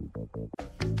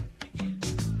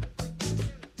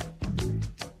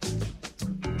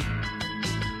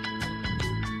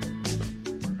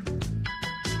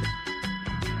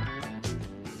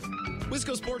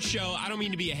 Wisco Sports Show, I don't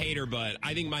mean to be a hater, but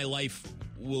I think my life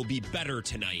will be better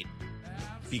tonight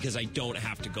because I don't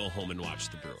have to go home and watch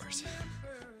the Brewers.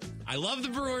 I love the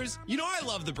Brewers. I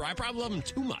love the Brewers. I probably love them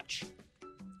too much.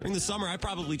 During the summer, I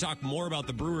probably talk more about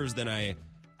the Brewers than I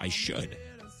should.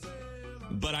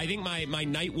 But I think my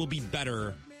night will be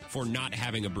better for not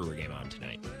having a Brewer game on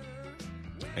tonight.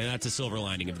 And that's a silver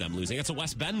lining of them losing. That's a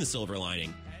West Bend, the silver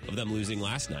lining of them losing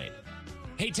last night.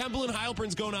 Hey, Temple and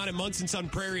Heilprin's going on at Munson Sun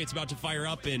Prairie. It's about to fire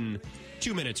up in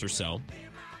 2 minutes or so.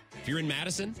 If you're in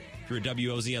Madison, if you're a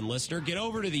WOZN listener, get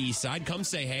over to the east side. Come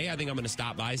say hey. I think I'm going to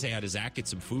stop by, say hi to Zach, get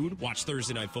some food, watch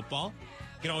Thursday Night Football.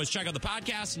 You can always check out the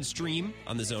podcast and stream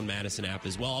on the Zone Madison app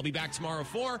as well. I'll be back tomorrow at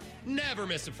 4. Never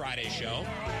miss a Friday show.